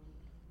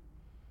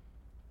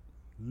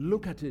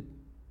 Look at it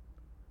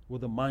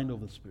with the mind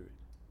of the Spirit.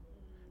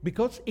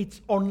 Because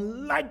it's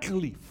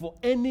unlikely for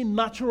any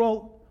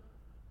natural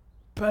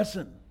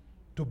person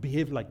to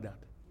behave like that,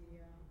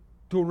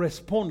 to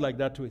respond like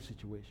that to a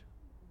situation.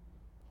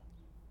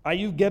 Are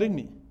you getting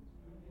me?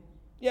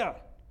 Yeah.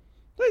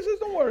 So he says,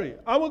 don't worry,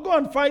 I will go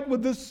and fight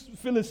with this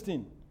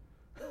Philistine.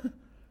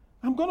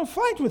 I'm going to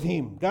fight with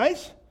him,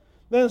 guys.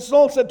 Then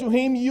Saul said to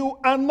him, you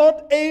are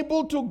not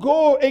able to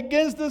go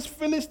against this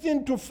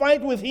Philistine to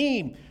fight with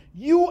him.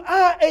 You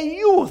are a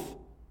youth,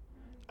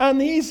 and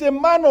he's a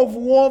man of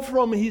war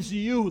from his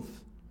youth.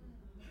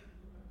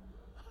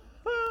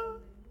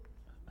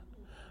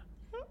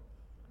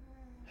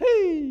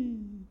 Hey,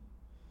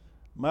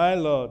 my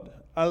Lord,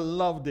 I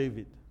love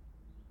David.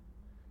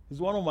 He's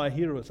one of my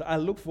heroes. I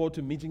look forward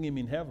to meeting him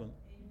in heaven.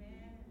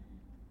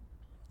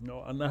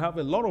 Amen. And I have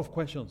a lot of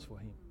questions for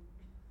him.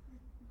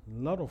 A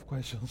lot of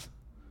questions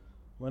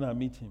when I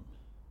meet him.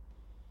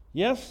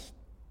 Yes,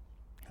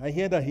 I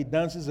hear that he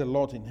dances a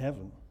lot in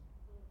heaven.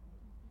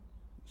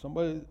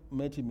 Somebody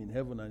met him in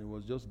heaven and he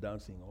was just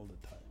dancing all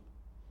the time.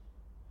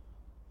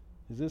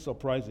 Is this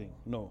surprising?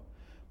 No.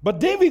 But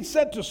David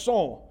said to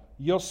Saul,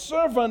 your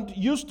servant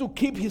used to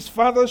keep his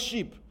father's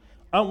sheep,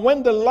 and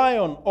when the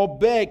lion or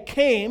bear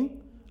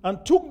came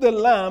and took the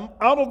lamb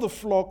out of the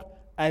flock,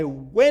 I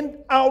went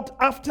out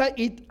after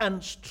it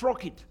and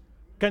struck it.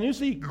 Can you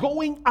see?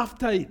 Going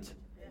after it.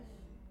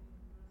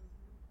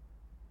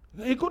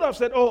 He could have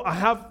said, oh, I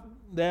have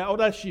the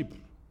other sheep.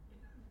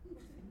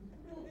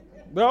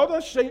 The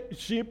other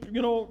sheep,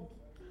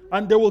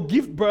 and they will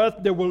give birth,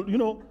 they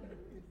will,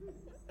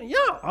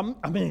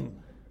 I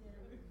mean,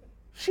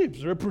 sheep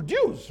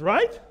reproduce,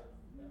 right?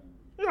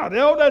 Yeah,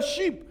 the other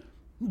sheep.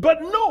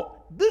 But no,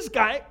 this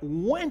guy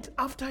went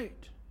after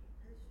it.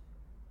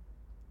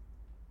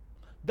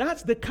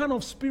 That's the kind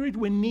of spirit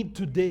we need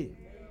today.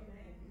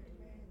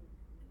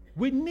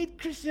 We need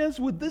Christians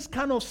with this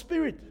kind of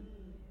spirit.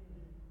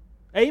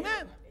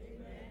 Amen.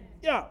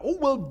 Yeah, who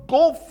will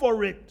go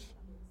for it.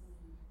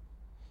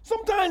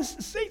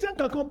 Sometimes Satan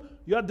can come.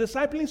 You are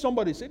discipling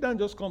somebody. Satan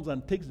just comes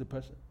and takes the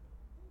person.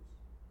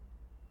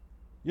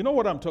 You know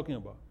what I'm talking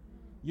about?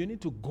 You need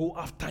to go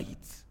after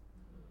it.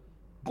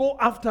 Go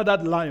after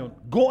that lion.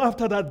 Go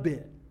after that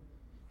bear.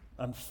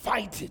 And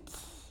fight it.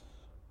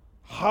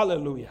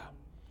 Hallelujah.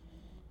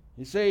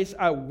 He says,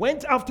 I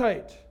went after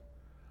it.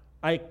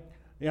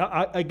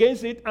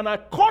 against it, and I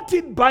caught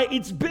it by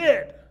its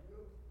beard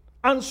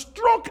and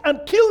struck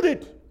and killed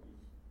it.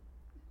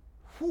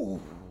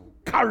 Whew.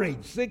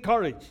 Courage. Say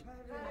courage.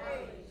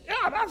 Courage.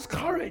 Yeah, that's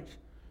courage.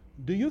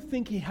 Do you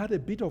think he had a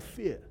bit of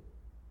fear?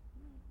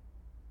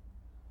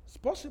 It's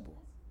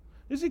possible.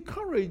 You see,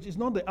 courage is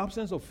not the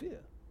absence of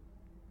fear.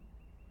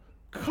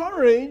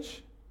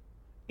 Courage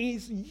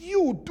is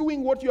you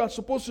doing what you are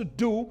supposed to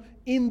do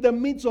in the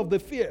midst of the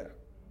fear.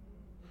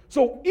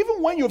 So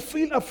even when you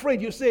feel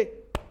afraid, you say,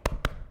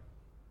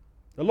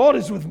 the Lord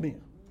is with me.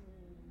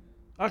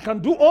 I can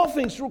do all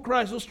things through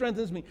Christ who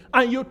strengthens me.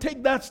 And you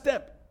take that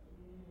step.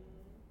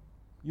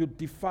 You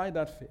defy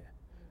that fear.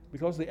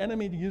 Because the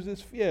enemy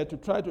uses fear to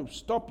try to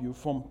stop you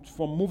from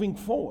moving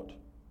forward.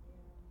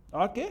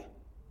 Okay?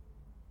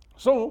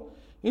 So,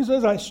 he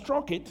says, I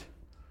struck it,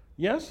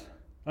 yes,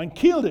 and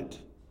killed it.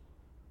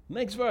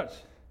 Next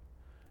verse.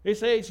 It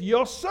says,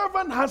 your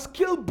servant has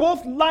killed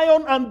both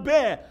lion and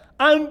bear,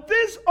 and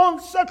this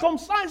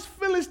uncircumcised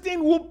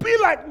Philistine will be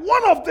like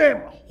one of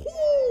them.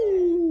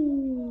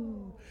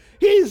 Ooh.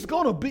 He's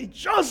going to be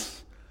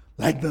just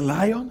like the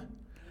lion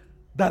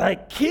that I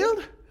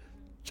killed,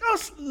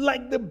 just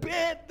like the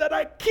bear that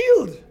I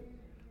killed,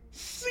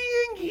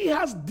 seeing he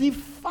has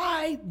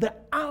defied the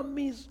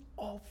armies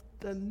of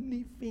the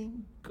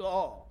living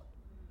God.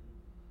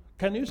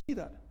 Can you see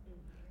that?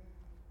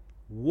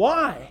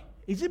 Why?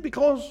 Is it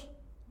because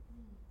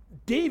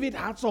David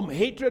had some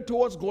hatred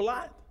towards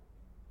Goliath?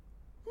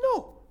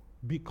 No,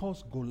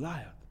 because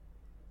Goliath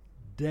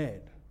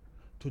dared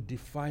to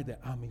defy the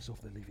armies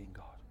of the living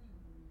God,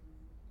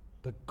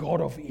 the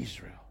God of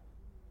Israel.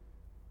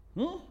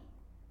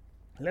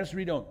 Let's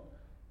read on.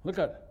 Look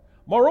at it.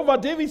 Moreover,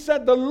 David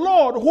said, the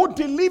Lord who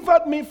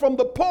delivered me from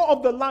the paw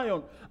of the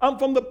lion and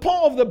from the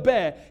paw of the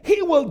bear,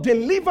 he will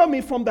deliver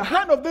me from the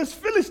hand of this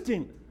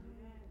Philistine.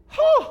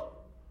 Huh.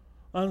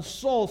 And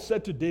Saul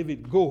said to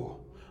David, go,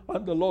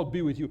 and the Lord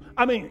be with you.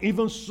 I mean,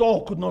 even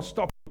Saul could not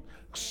stop him.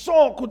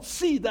 Saul could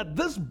see that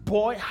this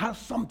boy has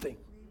something.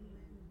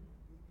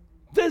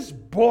 This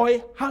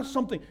boy has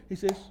something. He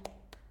says,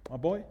 my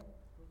boy,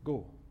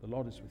 go. The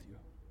Lord is with you.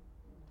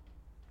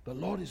 The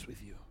Lord is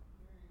with you.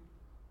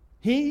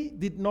 He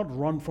did not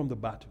run from the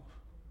battle.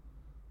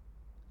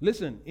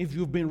 Listen, if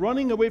you've been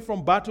running away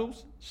from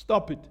battles,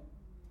 stop it.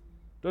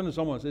 Turn to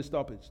someone and say,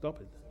 stop it, stop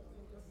it.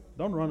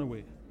 Don't run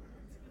away.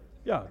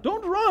 Yeah,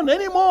 don't run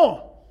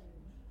anymore.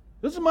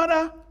 Doesn't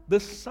matter the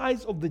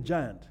size of the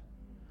giant.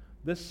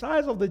 The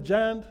size of the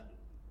giant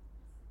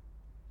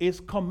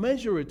is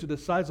commensurate to the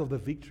size of the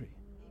victory.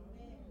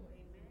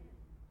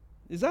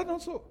 Is that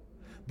not so?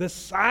 The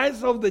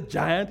size of the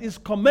giant is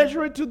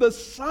commensurate to the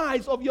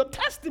size of your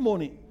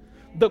testimony,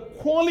 the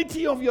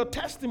quality of your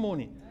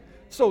testimony.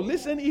 So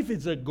listen, if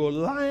it's a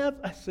Goliath,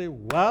 I say,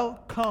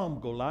 welcome,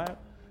 Goliath.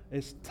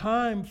 It's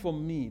time for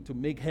me to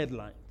make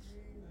headlines.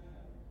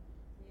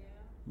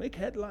 Make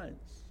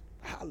headlines.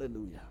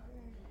 Hallelujah.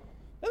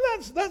 And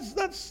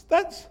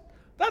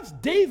that's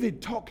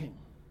David talking.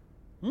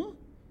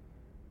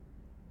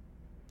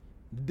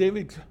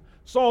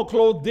 Saul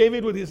clothed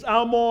David with his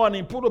armor, and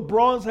he put a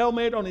bronze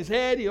helmet on his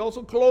head. He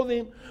also clothed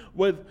him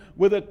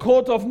with a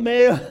coat of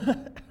mail.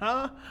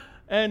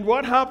 And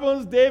what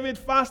happens? David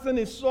fastened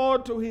his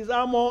sword to his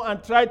armor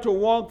and tried to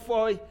walk,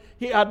 for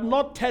he had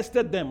not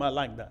tested them. I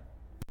like that.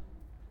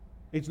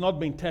 It's not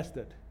been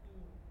tested.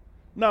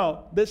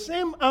 Now, the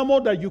same armor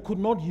that you could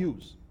not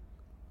use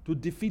to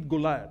defeat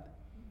Goliath,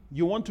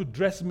 you want to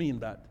dress me in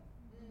that?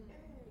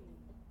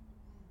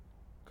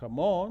 Come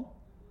on.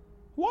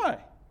 Why?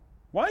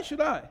 Why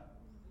should I?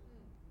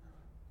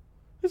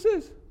 He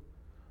says,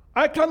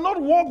 I cannot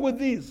walk with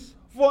these,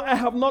 for I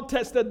have not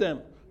tested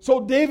them. So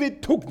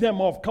David took them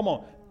off. Come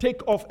on,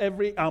 take off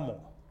every armor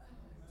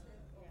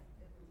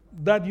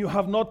that you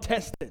have not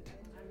tested.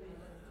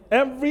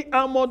 Every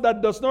armor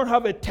that does not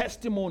have a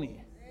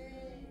testimony,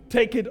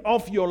 take it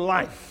off your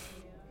life.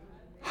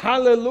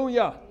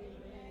 Hallelujah.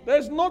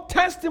 There's no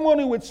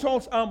testimony with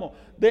Saul's armor.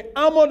 The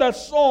armor that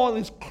Saul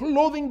is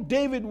clothing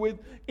David with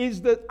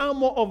is the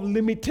armor of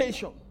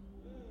limitation.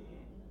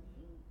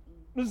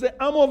 It's the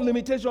armor of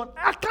limitation.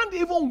 I can't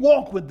even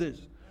walk with this.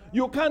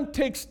 You can't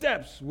take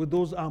steps with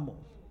those armors.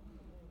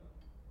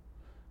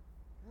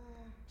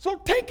 So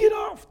take it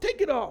off.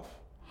 Take it off.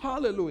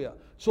 Hallelujah.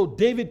 So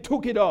David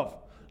took it off.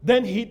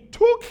 Then he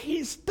took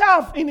his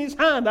staff in his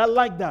hand. I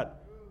like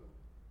that.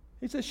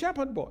 He's a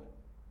shepherd boy.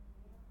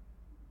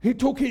 He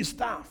took his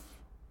staff.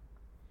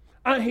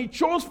 And he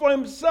chose for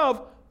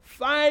himself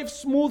 5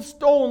 smooth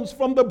stones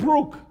from the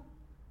brook.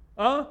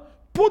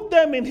 Put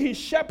them in his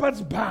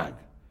shepherd's bag,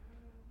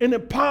 in a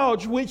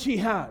pouch which he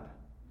had.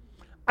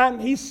 And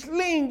his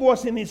sling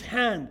was in his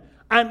hand,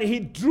 and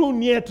he drew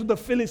near to the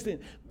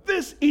Philistine.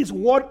 This is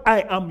what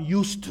I am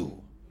used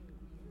to.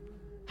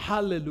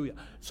 Hallelujah.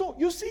 So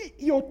you see,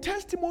 your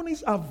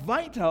testimonies are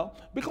vital,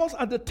 because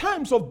at the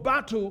times of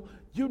battle,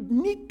 you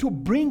need to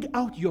bring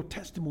out your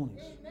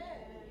testimonies.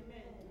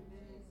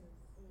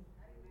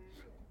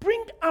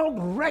 Bring out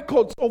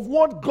records of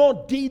what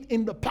God did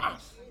in the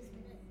past.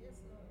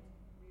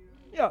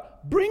 Yeah,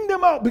 bring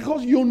them out,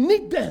 because you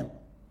need them.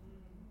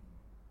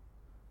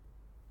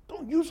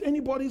 Don't use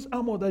anybody's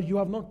armor that you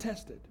have not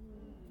tested.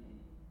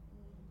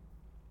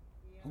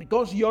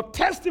 Because your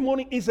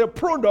testimony is a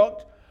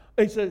product,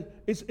 it's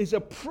a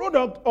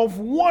product of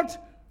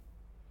what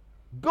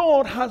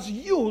God has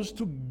used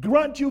to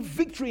grant you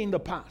victory in the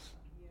past.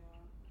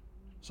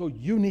 So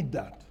you need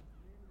that.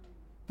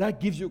 That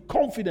gives you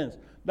confidence.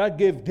 That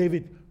gave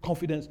David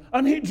confidence.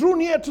 And he drew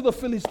near to the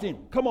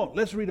Philistine. Come on,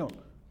 let's read on.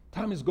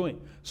 Time is going.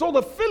 So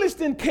the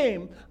Philistine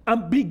came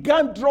and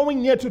began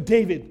drawing near to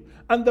David.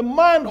 And the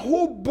man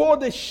who bore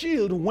the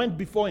shield went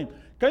before him.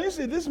 Can you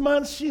see this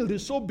man's shield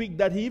is so big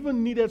that he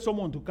even needed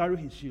someone to carry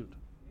his shield?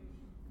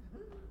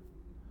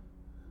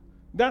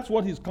 That's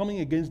what he's coming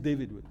against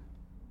David with.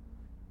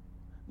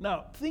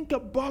 Now, think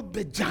about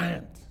the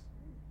giant.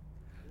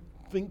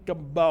 Think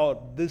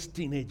about this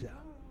teenager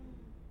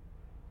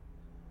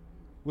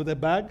with a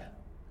bag,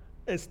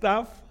 a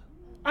staff,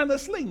 and a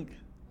sling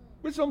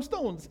with some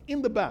stones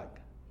in the bag.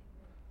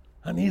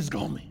 And he's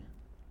coming.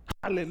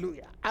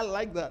 Hallelujah. I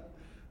like that.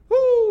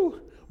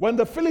 Woo! When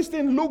the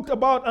Philistine looked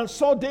about and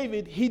saw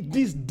David, he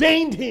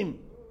disdained him.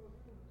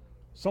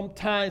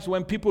 Sometimes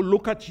when people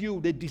look at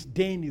you, they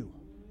disdain you.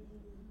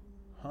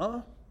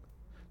 Huh?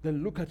 They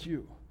look at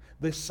you.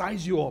 They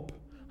size you up.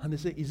 And they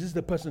say, is this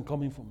the person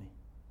coming for me?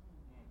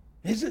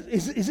 Is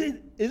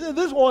it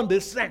this one they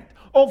sent?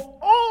 Of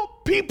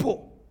all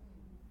people,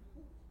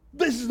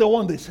 this is the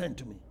one they sent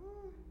to me.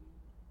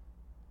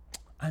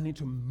 I need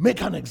to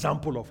make an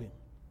example of him.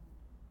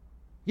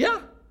 Yeah,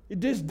 he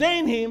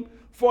disdained him,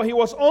 for he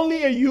was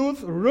only a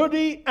youth,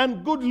 ruddy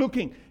and good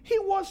looking. He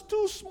was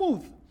too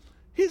smooth.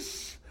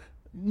 His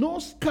no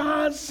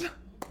scars.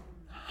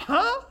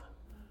 Huh?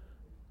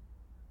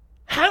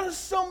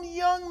 Handsome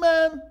young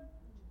man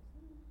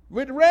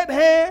with red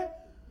hair.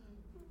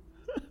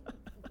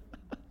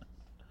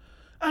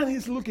 And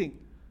he's looking.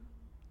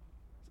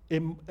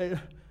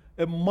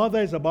 A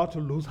mother is about to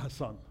lose her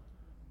son.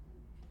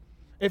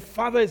 A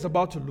father is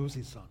about to lose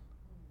his son.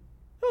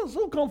 He was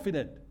so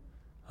confident.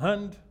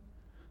 And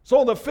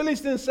so the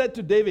Philistine said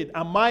to David,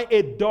 am I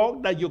a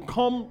dog that you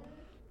come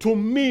to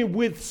me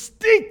with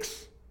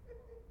sticks?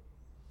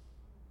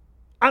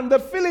 And the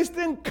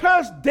Philistine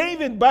cursed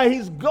David by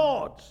his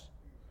gods.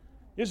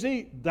 You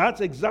see,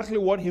 that's exactly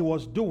what he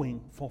was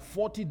doing for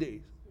 40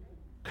 days.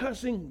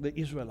 Cursing the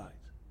Israelites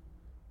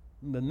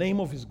in the name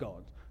of his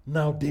God.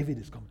 Now David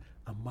is coming.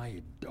 Am I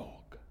a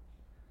dog?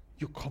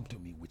 You come to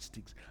me with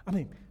sticks. I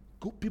mean,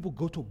 people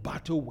go to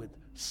battle with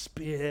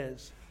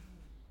spears.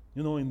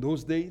 You know, in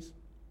those days,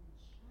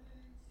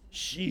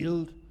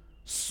 shield,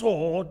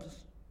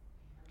 swords,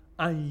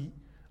 and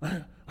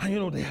you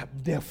know,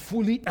 they're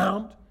fully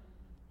armed.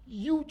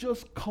 You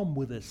just come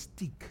with a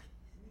stick.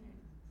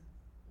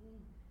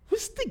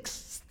 With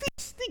sticks.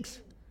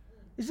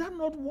 Is that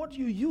not what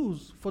you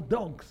use for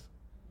dogs?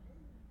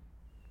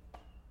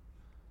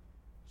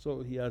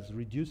 So he has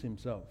reduced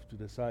himself to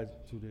the size,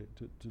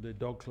 to the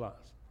dog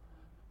class.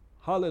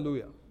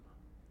 Hallelujah.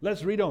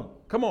 Let's read on.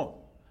 Come on.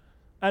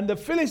 And the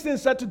Philistine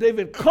said to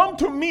David, come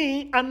to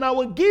me, and I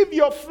will give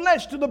your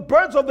flesh to the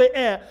birds of the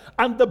air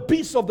and the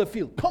beasts of the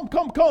field. Come.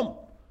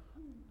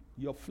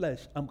 Your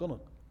flesh, I'm going to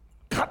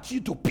cut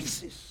you to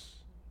pieces.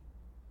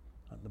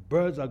 And the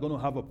birds are going to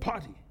have a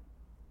party.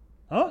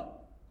 Huh?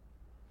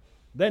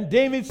 Then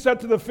David said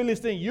to the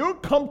Philistine, you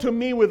come to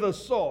me with a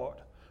sword,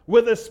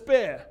 with a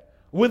spear,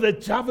 with a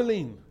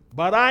javelin,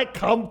 but I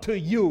come to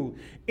you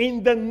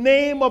in the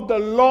name of the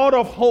Lord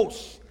of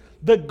hosts,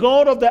 the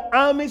God of the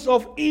armies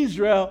of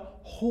Israel,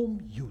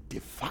 whom you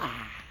defy.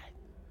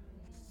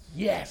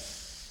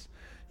 Yes.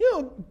 You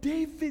know,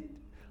 David,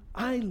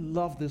 I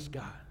love this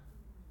guy.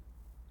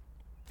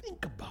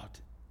 Think about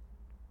it.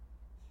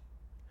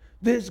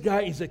 This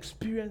guy is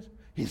experienced,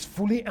 he's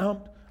fully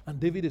armed, and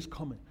David is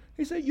coming.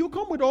 He said, you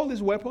come with all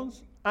these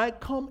weapons? I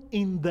come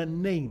in the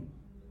name.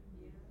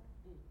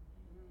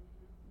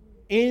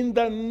 In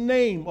the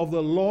name of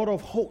the Lord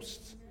of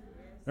hosts.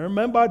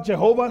 Remember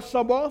Jehovah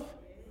Sabaoth?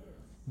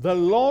 The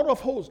Lord of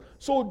hosts.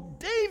 So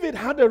David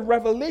had a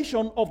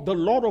revelation of the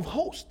Lord of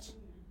hosts.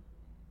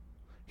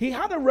 He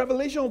had a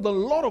revelation of the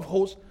Lord of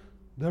hosts.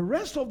 The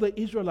rest of the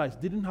Israelites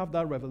didn't have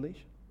that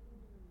revelation.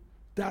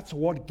 That's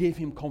what gave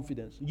him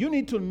confidence. You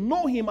need to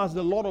know him as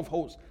the Lord of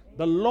hosts,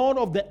 the Lord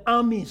of the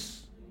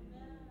armies,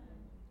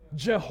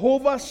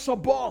 Jehovah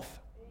Sabaoth.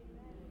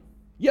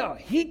 Yeah,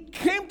 he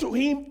came to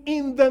him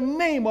in the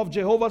name of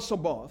Jehovah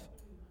Sabaoth,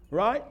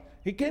 right?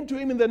 He came to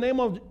him in the name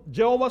of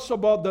Jehovah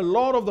Sabaoth, the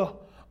Lord of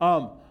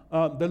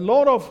the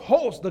Lord of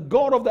hosts, the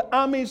God of the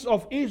armies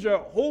of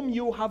Israel, whom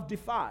you have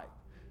defied.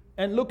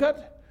 And look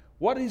at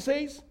what he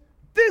says.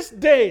 This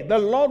day the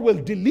Lord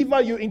will deliver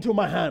you into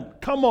my hand.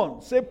 Come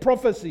on, say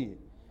prophecy.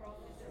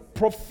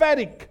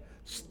 Prophetic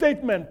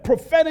statement,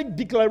 prophetic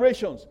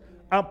declarations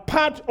are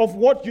part of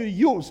what you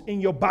use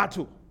in your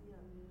battle.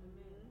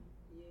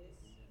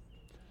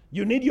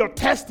 You need your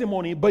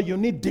testimony, but you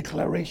need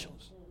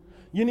declarations.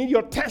 You need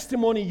your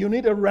testimony, you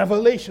need a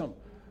revelation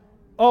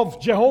of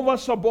Jehovah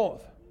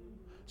Sabaoth.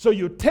 So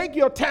you take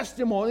your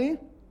testimony,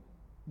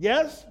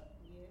 yes,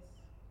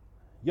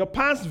 your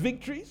past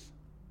victories,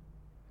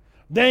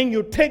 Then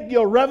you take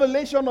your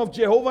revelation of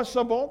Jehovah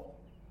Sabaoth,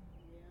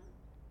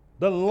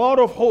 the Lord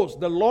of hosts,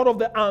 the Lord of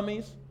the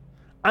armies,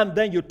 and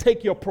then you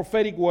take your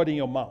prophetic word in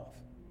your mouth.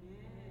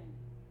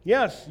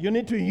 Yes, you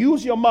need to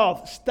use your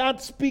mouth.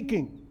 Start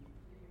speaking.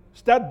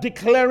 Start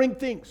declaring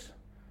things.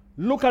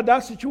 Look at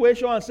that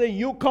situation and say,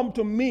 you come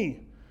to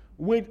me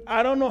with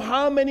I don't know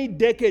how many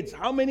decades,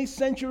 how many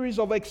centuries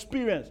of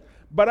experience,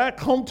 but I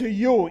come to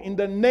you in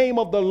the name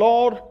of the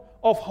Lord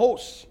of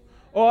hosts.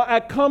 Or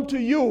I come to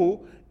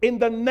you in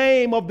the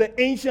name of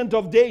the Ancient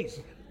of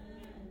Days,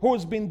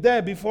 who's been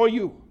there before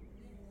you.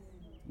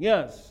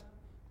 Yes.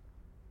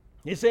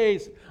 He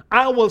says,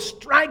 I will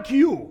strike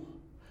you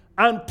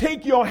and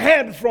take your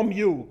head from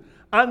you.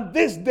 And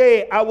this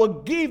day I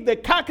will give the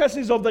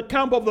carcasses of the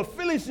camp of the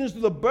Philistines to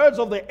the birds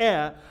of the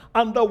air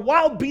and the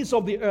wild beasts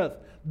of the earth,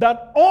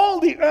 that all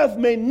the earth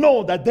may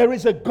know that there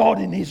is a God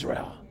in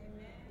Israel.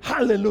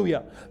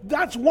 Hallelujah.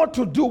 That's what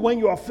to do when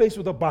you are faced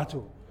with a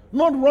battle.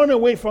 Not run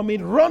away from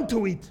it, run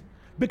to it.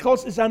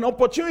 Because it's an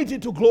opportunity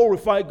to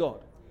glorify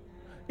God.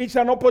 It's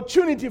an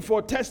opportunity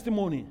for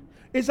testimony.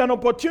 It's an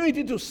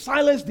opportunity to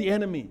silence the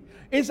enemy.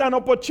 It's an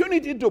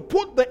opportunity to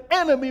put the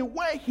enemy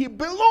where he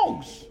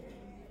belongs.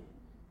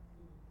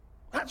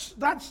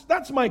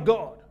 That's my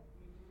God.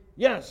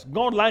 Yes,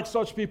 God likes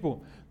such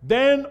people.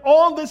 Then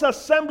all this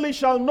assembly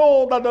shall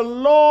know that the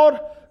Lord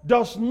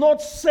does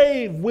not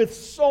save with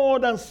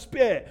sword and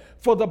spear,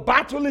 for the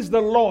battle is the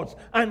Lord's,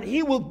 and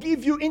he will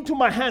give you into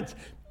my hands.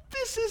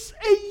 This is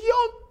a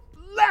young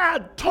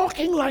lad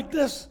talking like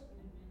this.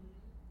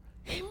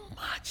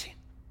 Imagine.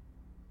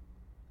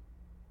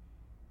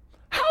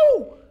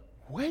 How?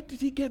 Where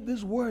did he get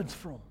these words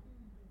from?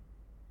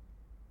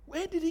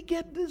 Where did he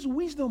get this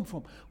wisdom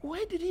from?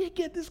 Where did he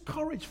get this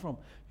courage from?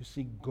 You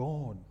see,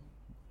 God,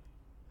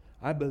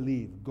 I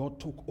believe God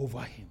took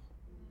over him.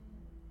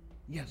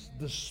 Yes,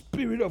 the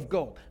Spirit of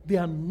God, the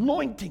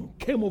anointing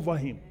came over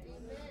him.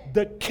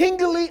 The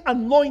kingly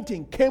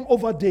anointing came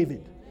over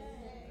David.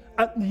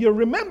 And you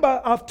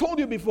remember, I've told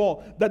you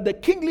before that the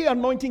kingly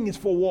anointing is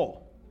for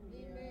war.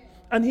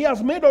 And he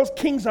has made us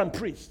kings and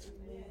priests.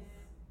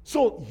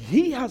 So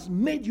he has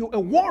made you a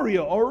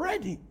warrior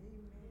already.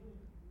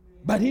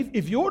 But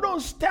if you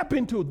don't step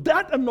into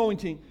that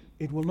anointing,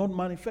 it will not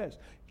manifest.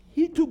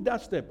 He took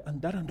that step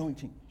and that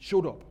anointing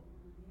showed up.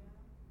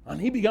 And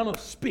he began to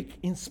speak,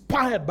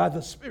 inspired by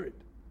the Spirit.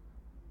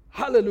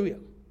 Hallelujah.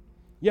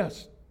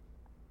 Yes.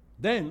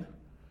 Then,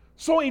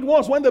 so it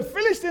was when the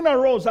Philistine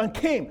arose and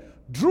came,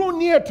 drew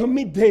near to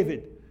meet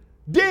David.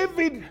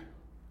 David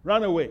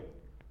ran away.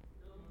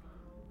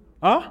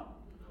 Huh?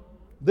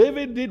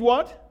 David did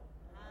what?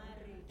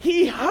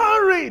 He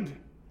hurried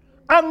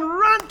and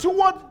ran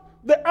toward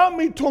the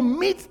army to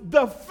meet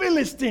the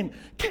Philistine.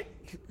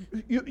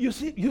 You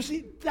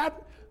see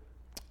that?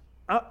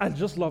 I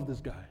just love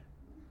this guy.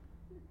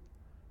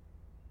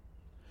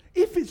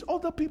 If it's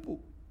other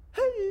people,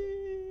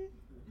 hey,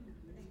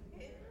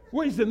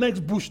 where is the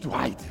next bush to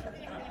hide?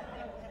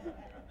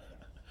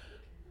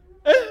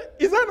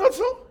 Is that not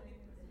so?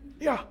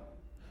 Yeah.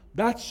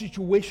 That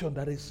situation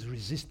that is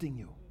resisting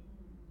you,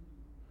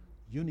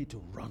 you need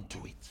to run to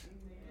it.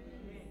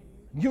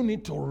 You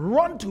need to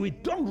run to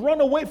it. Don't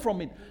run away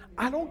from it.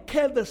 I don't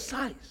care the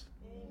size.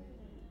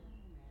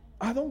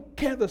 I don't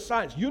care the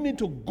size. You need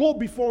to go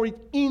before it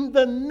in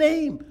the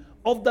name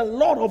of the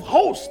Lord of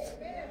hosts.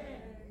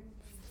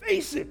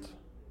 Face it.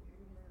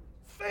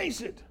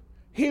 Face it.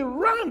 He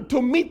ran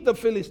to meet the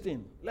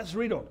Philistine. Let's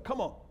read on. Come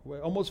on.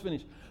 We're almost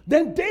finished.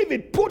 Then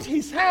David put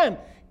his hand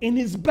in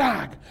his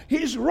bag.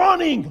 He's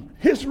running.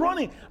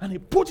 And he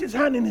puts his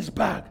hand in his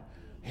bag.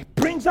 He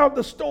brings out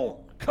the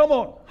stone. Come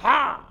on.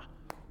 Ha!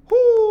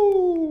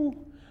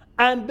 Whoo!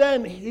 And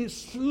then he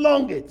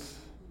slung it.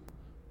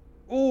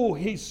 Oh,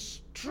 he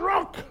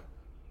struck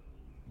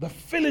the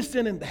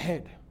Philistine in the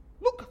head.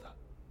 Look at that.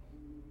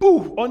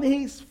 Boo! On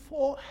his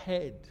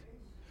forehead.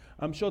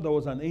 I'm sure there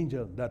was an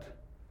angel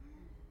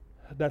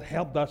that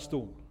helped that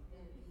stone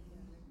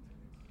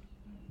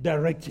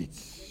direct it.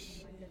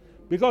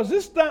 Because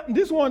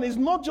this one is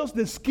not just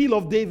the skill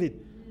of David.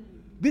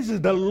 This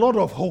is the Lord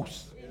of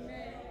hosts.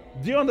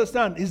 Do you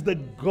understand? It's the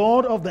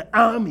God of the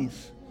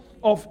armies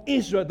of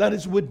Israel that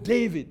is with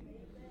David.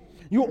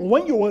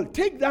 When you will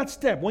take that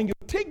step, when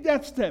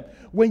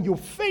you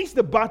face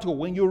the battle,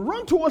 when you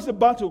run towards the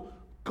battle,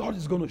 God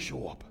is going to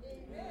show up.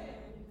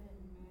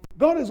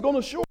 God is going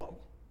to show up.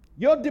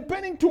 You're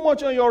depending too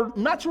much on your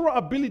natural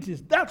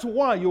abilities. That's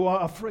why you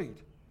are afraid.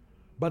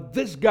 But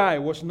this guy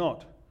was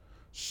not.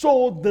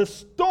 So the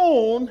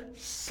stone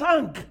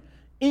sank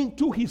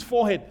into his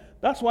forehead.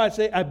 That's why I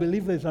say I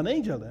believe there's an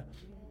angel there.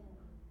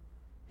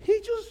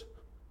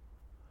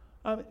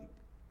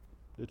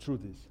 The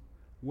truth is,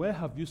 where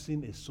have you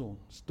seen a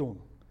stone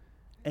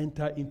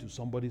enter into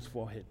somebody's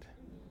forehead?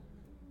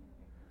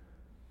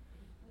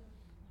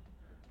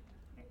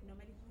 It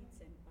normally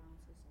hits and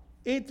bounces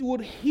off. It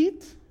would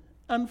hit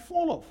and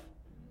fall off.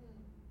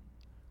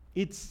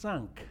 It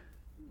sank.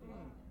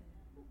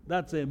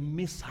 That's a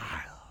missile.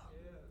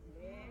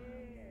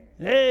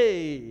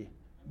 Hey,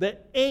 The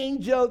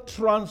angel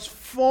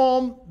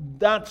transformed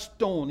that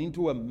stone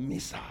into a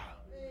missile.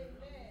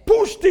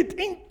 Pushed it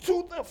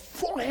into the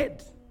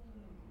forehead.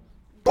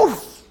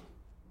 Poof!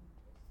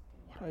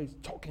 What are you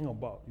talking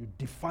about? You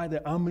defy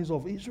the armies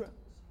of Israel?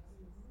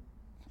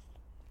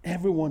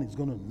 Everyone is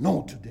going to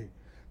know today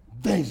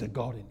there is a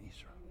God in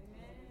Israel.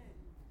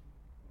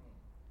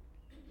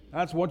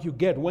 That's what you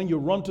get when you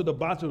run to the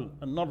battle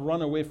and not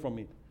run away from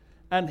it.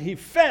 And he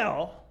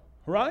fell,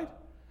 right?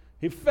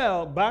 He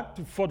fell back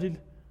to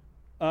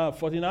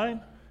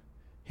 49.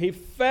 He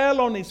fell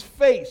on his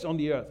face on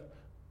the earth.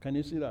 Can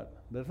you see that?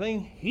 The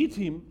thing hit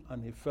him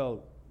and he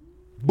fell.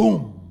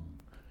 Boom!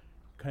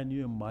 Can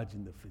you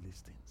imagine the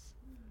Philistines?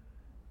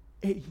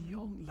 A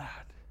young lad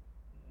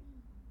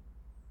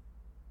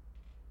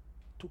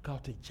took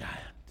out a giant.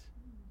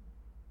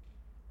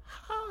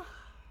 Ha!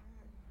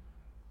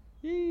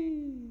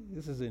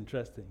 This is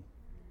interesting.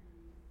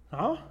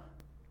 Huh?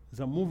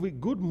 It's a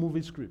good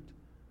movie script.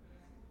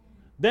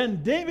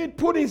 Then David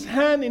put his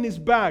hand in his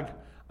bag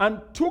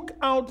and took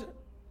out.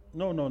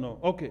 No.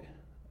 Okay.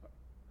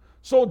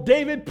 So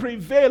David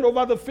prevailed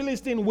over the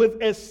Philistine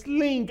with a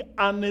sling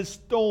and a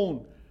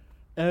stone.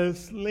 A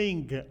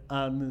sling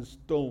and a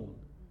stone.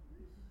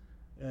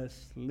 A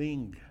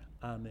sling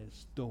and a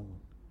stone.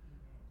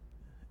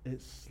 A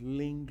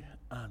sling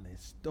and a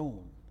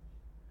stone.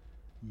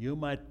 You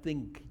might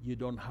think you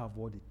don't have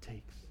what it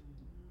takes.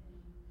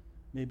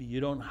 Maybe you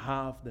don't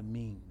have the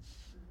means.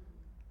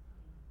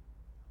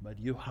 But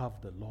you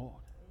have the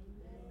Lord.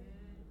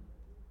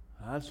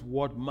 That's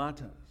what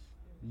matters.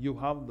 You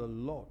have the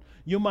Lord.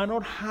 You might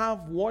not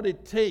have what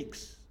it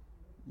takes,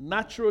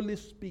 naturally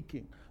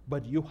speaking,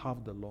 but you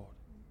have the Lord.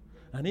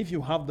 And if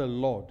you have the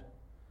Lord,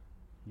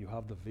 you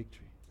have the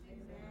victory.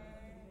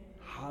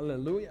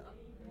 Hallelujah.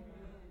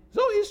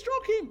 So he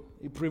struck him.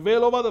 He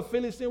prevailed over the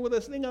Philistine with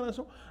a sling and a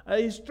sword.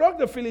 He struck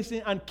the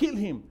Philistine and killed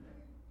him.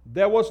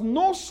 There was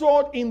no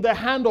sword in the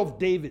hand of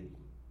David.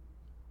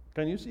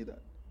 Can you see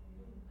that?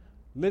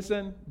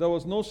 Listen, there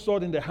was no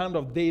sword in the hand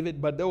of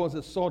David, but there was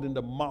a sword in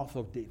the mouth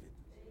of David.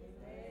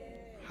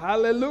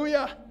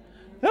 Hallelujah.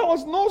 There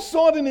was no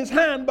sword in his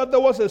hand, but there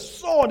was a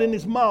sword in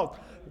his mouth.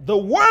 The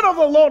word of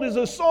the Lord is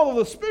a sword of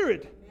the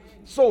Spirit.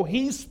 So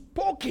he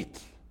spoke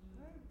it.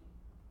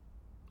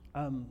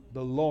 And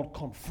the Lord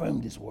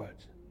confirmed his word.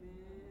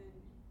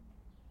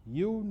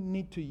 You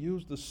need to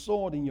use the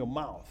sword in your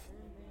mouth.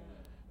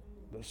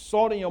 The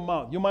sword in your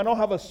mouth. You might not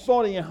have a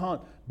sword in your hand,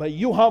 but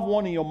you have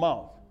one in your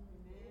mouth.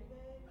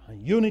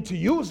 And you need to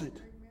use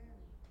it.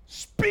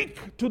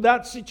 Speak to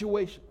that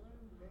situation.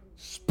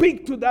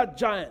 Speak to that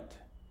giant.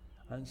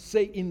 And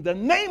say, in the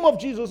name of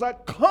Jesus, I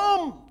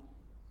come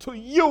to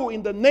you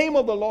in the name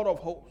of the Lord of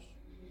hosts.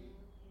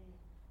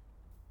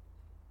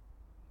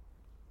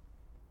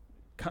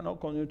 Cannot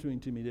continue to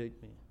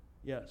intimidate me.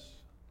 Yes.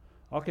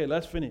 Okay,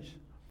 let's finish.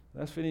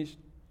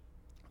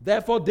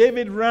 Therefore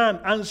David ran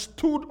and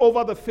stood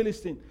over the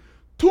Philistine,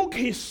 took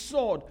his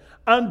sword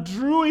and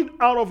drew it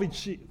out of its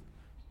sheath.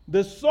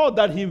 The sword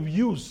that he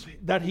used,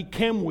 that he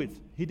came with,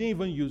 he didn't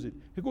even use it.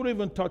 He couldn't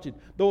even touch it.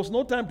 There was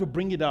no time to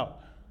bring it out.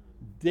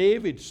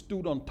 David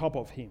stood on top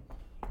of him,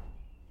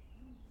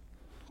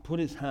 put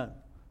his hand,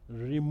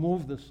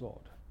 removed the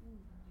sword.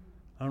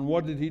 And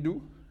what did he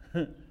do?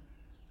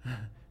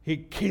 He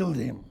killed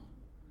him.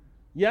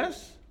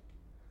 Yes?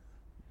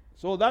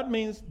 So that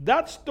means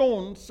that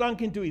stone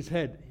sank into his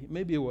head.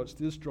 Maybe he was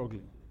still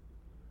struggling.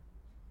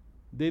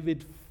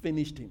 David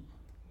finished him.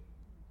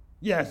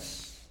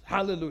 Yes.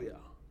 Hallelujah.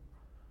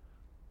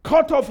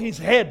 Cut off his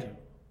head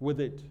with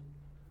it.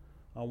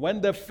 And when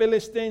the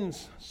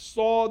Philistines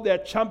saw their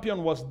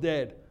champion was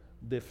dead,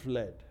 they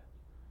fled.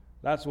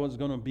 That's what's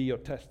going to be your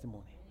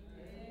testimony.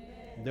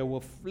 Amen. They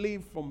will flee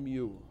from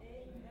you.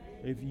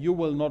 Amen. If you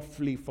will not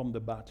flee from the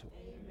battle.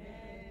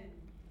 Amen.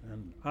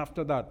 And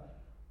after that,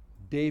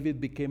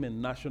 David became a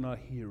national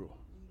hero.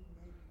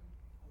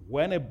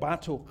 When a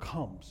battle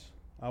comes,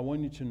 I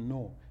want you to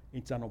know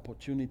it's an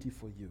opportunity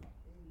for you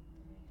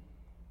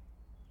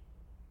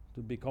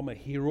to become a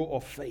hero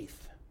of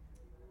faith.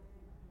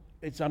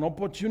 It's an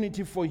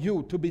opportunity for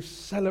you to be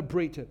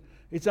celebrated.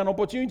 It's an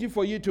opportunity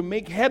for you to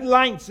make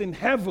headlines in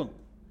heaven.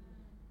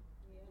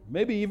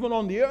 Maybe even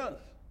on the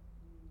earth.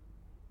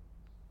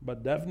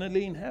 But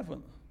definitely in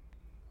heaven.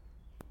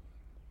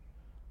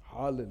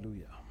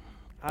 Hallelujah.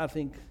 I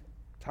think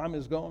time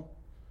is gone.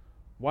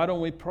 Why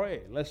don't we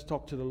pray? Let's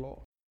talk to the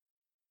Lord.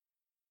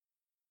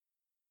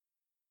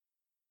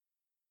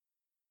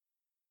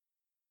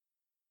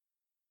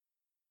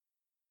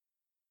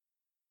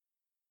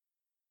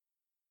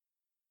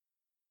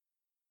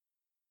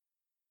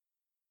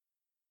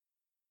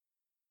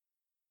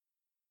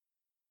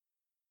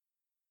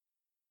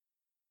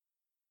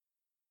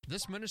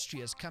 This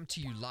ministry has come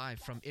to you live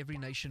from Every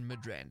Nation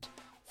Midrand.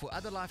 For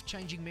other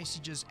life-changing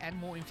messages and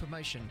more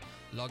information,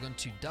 log on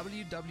to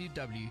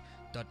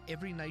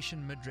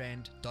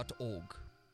www.everynationmidrand.org.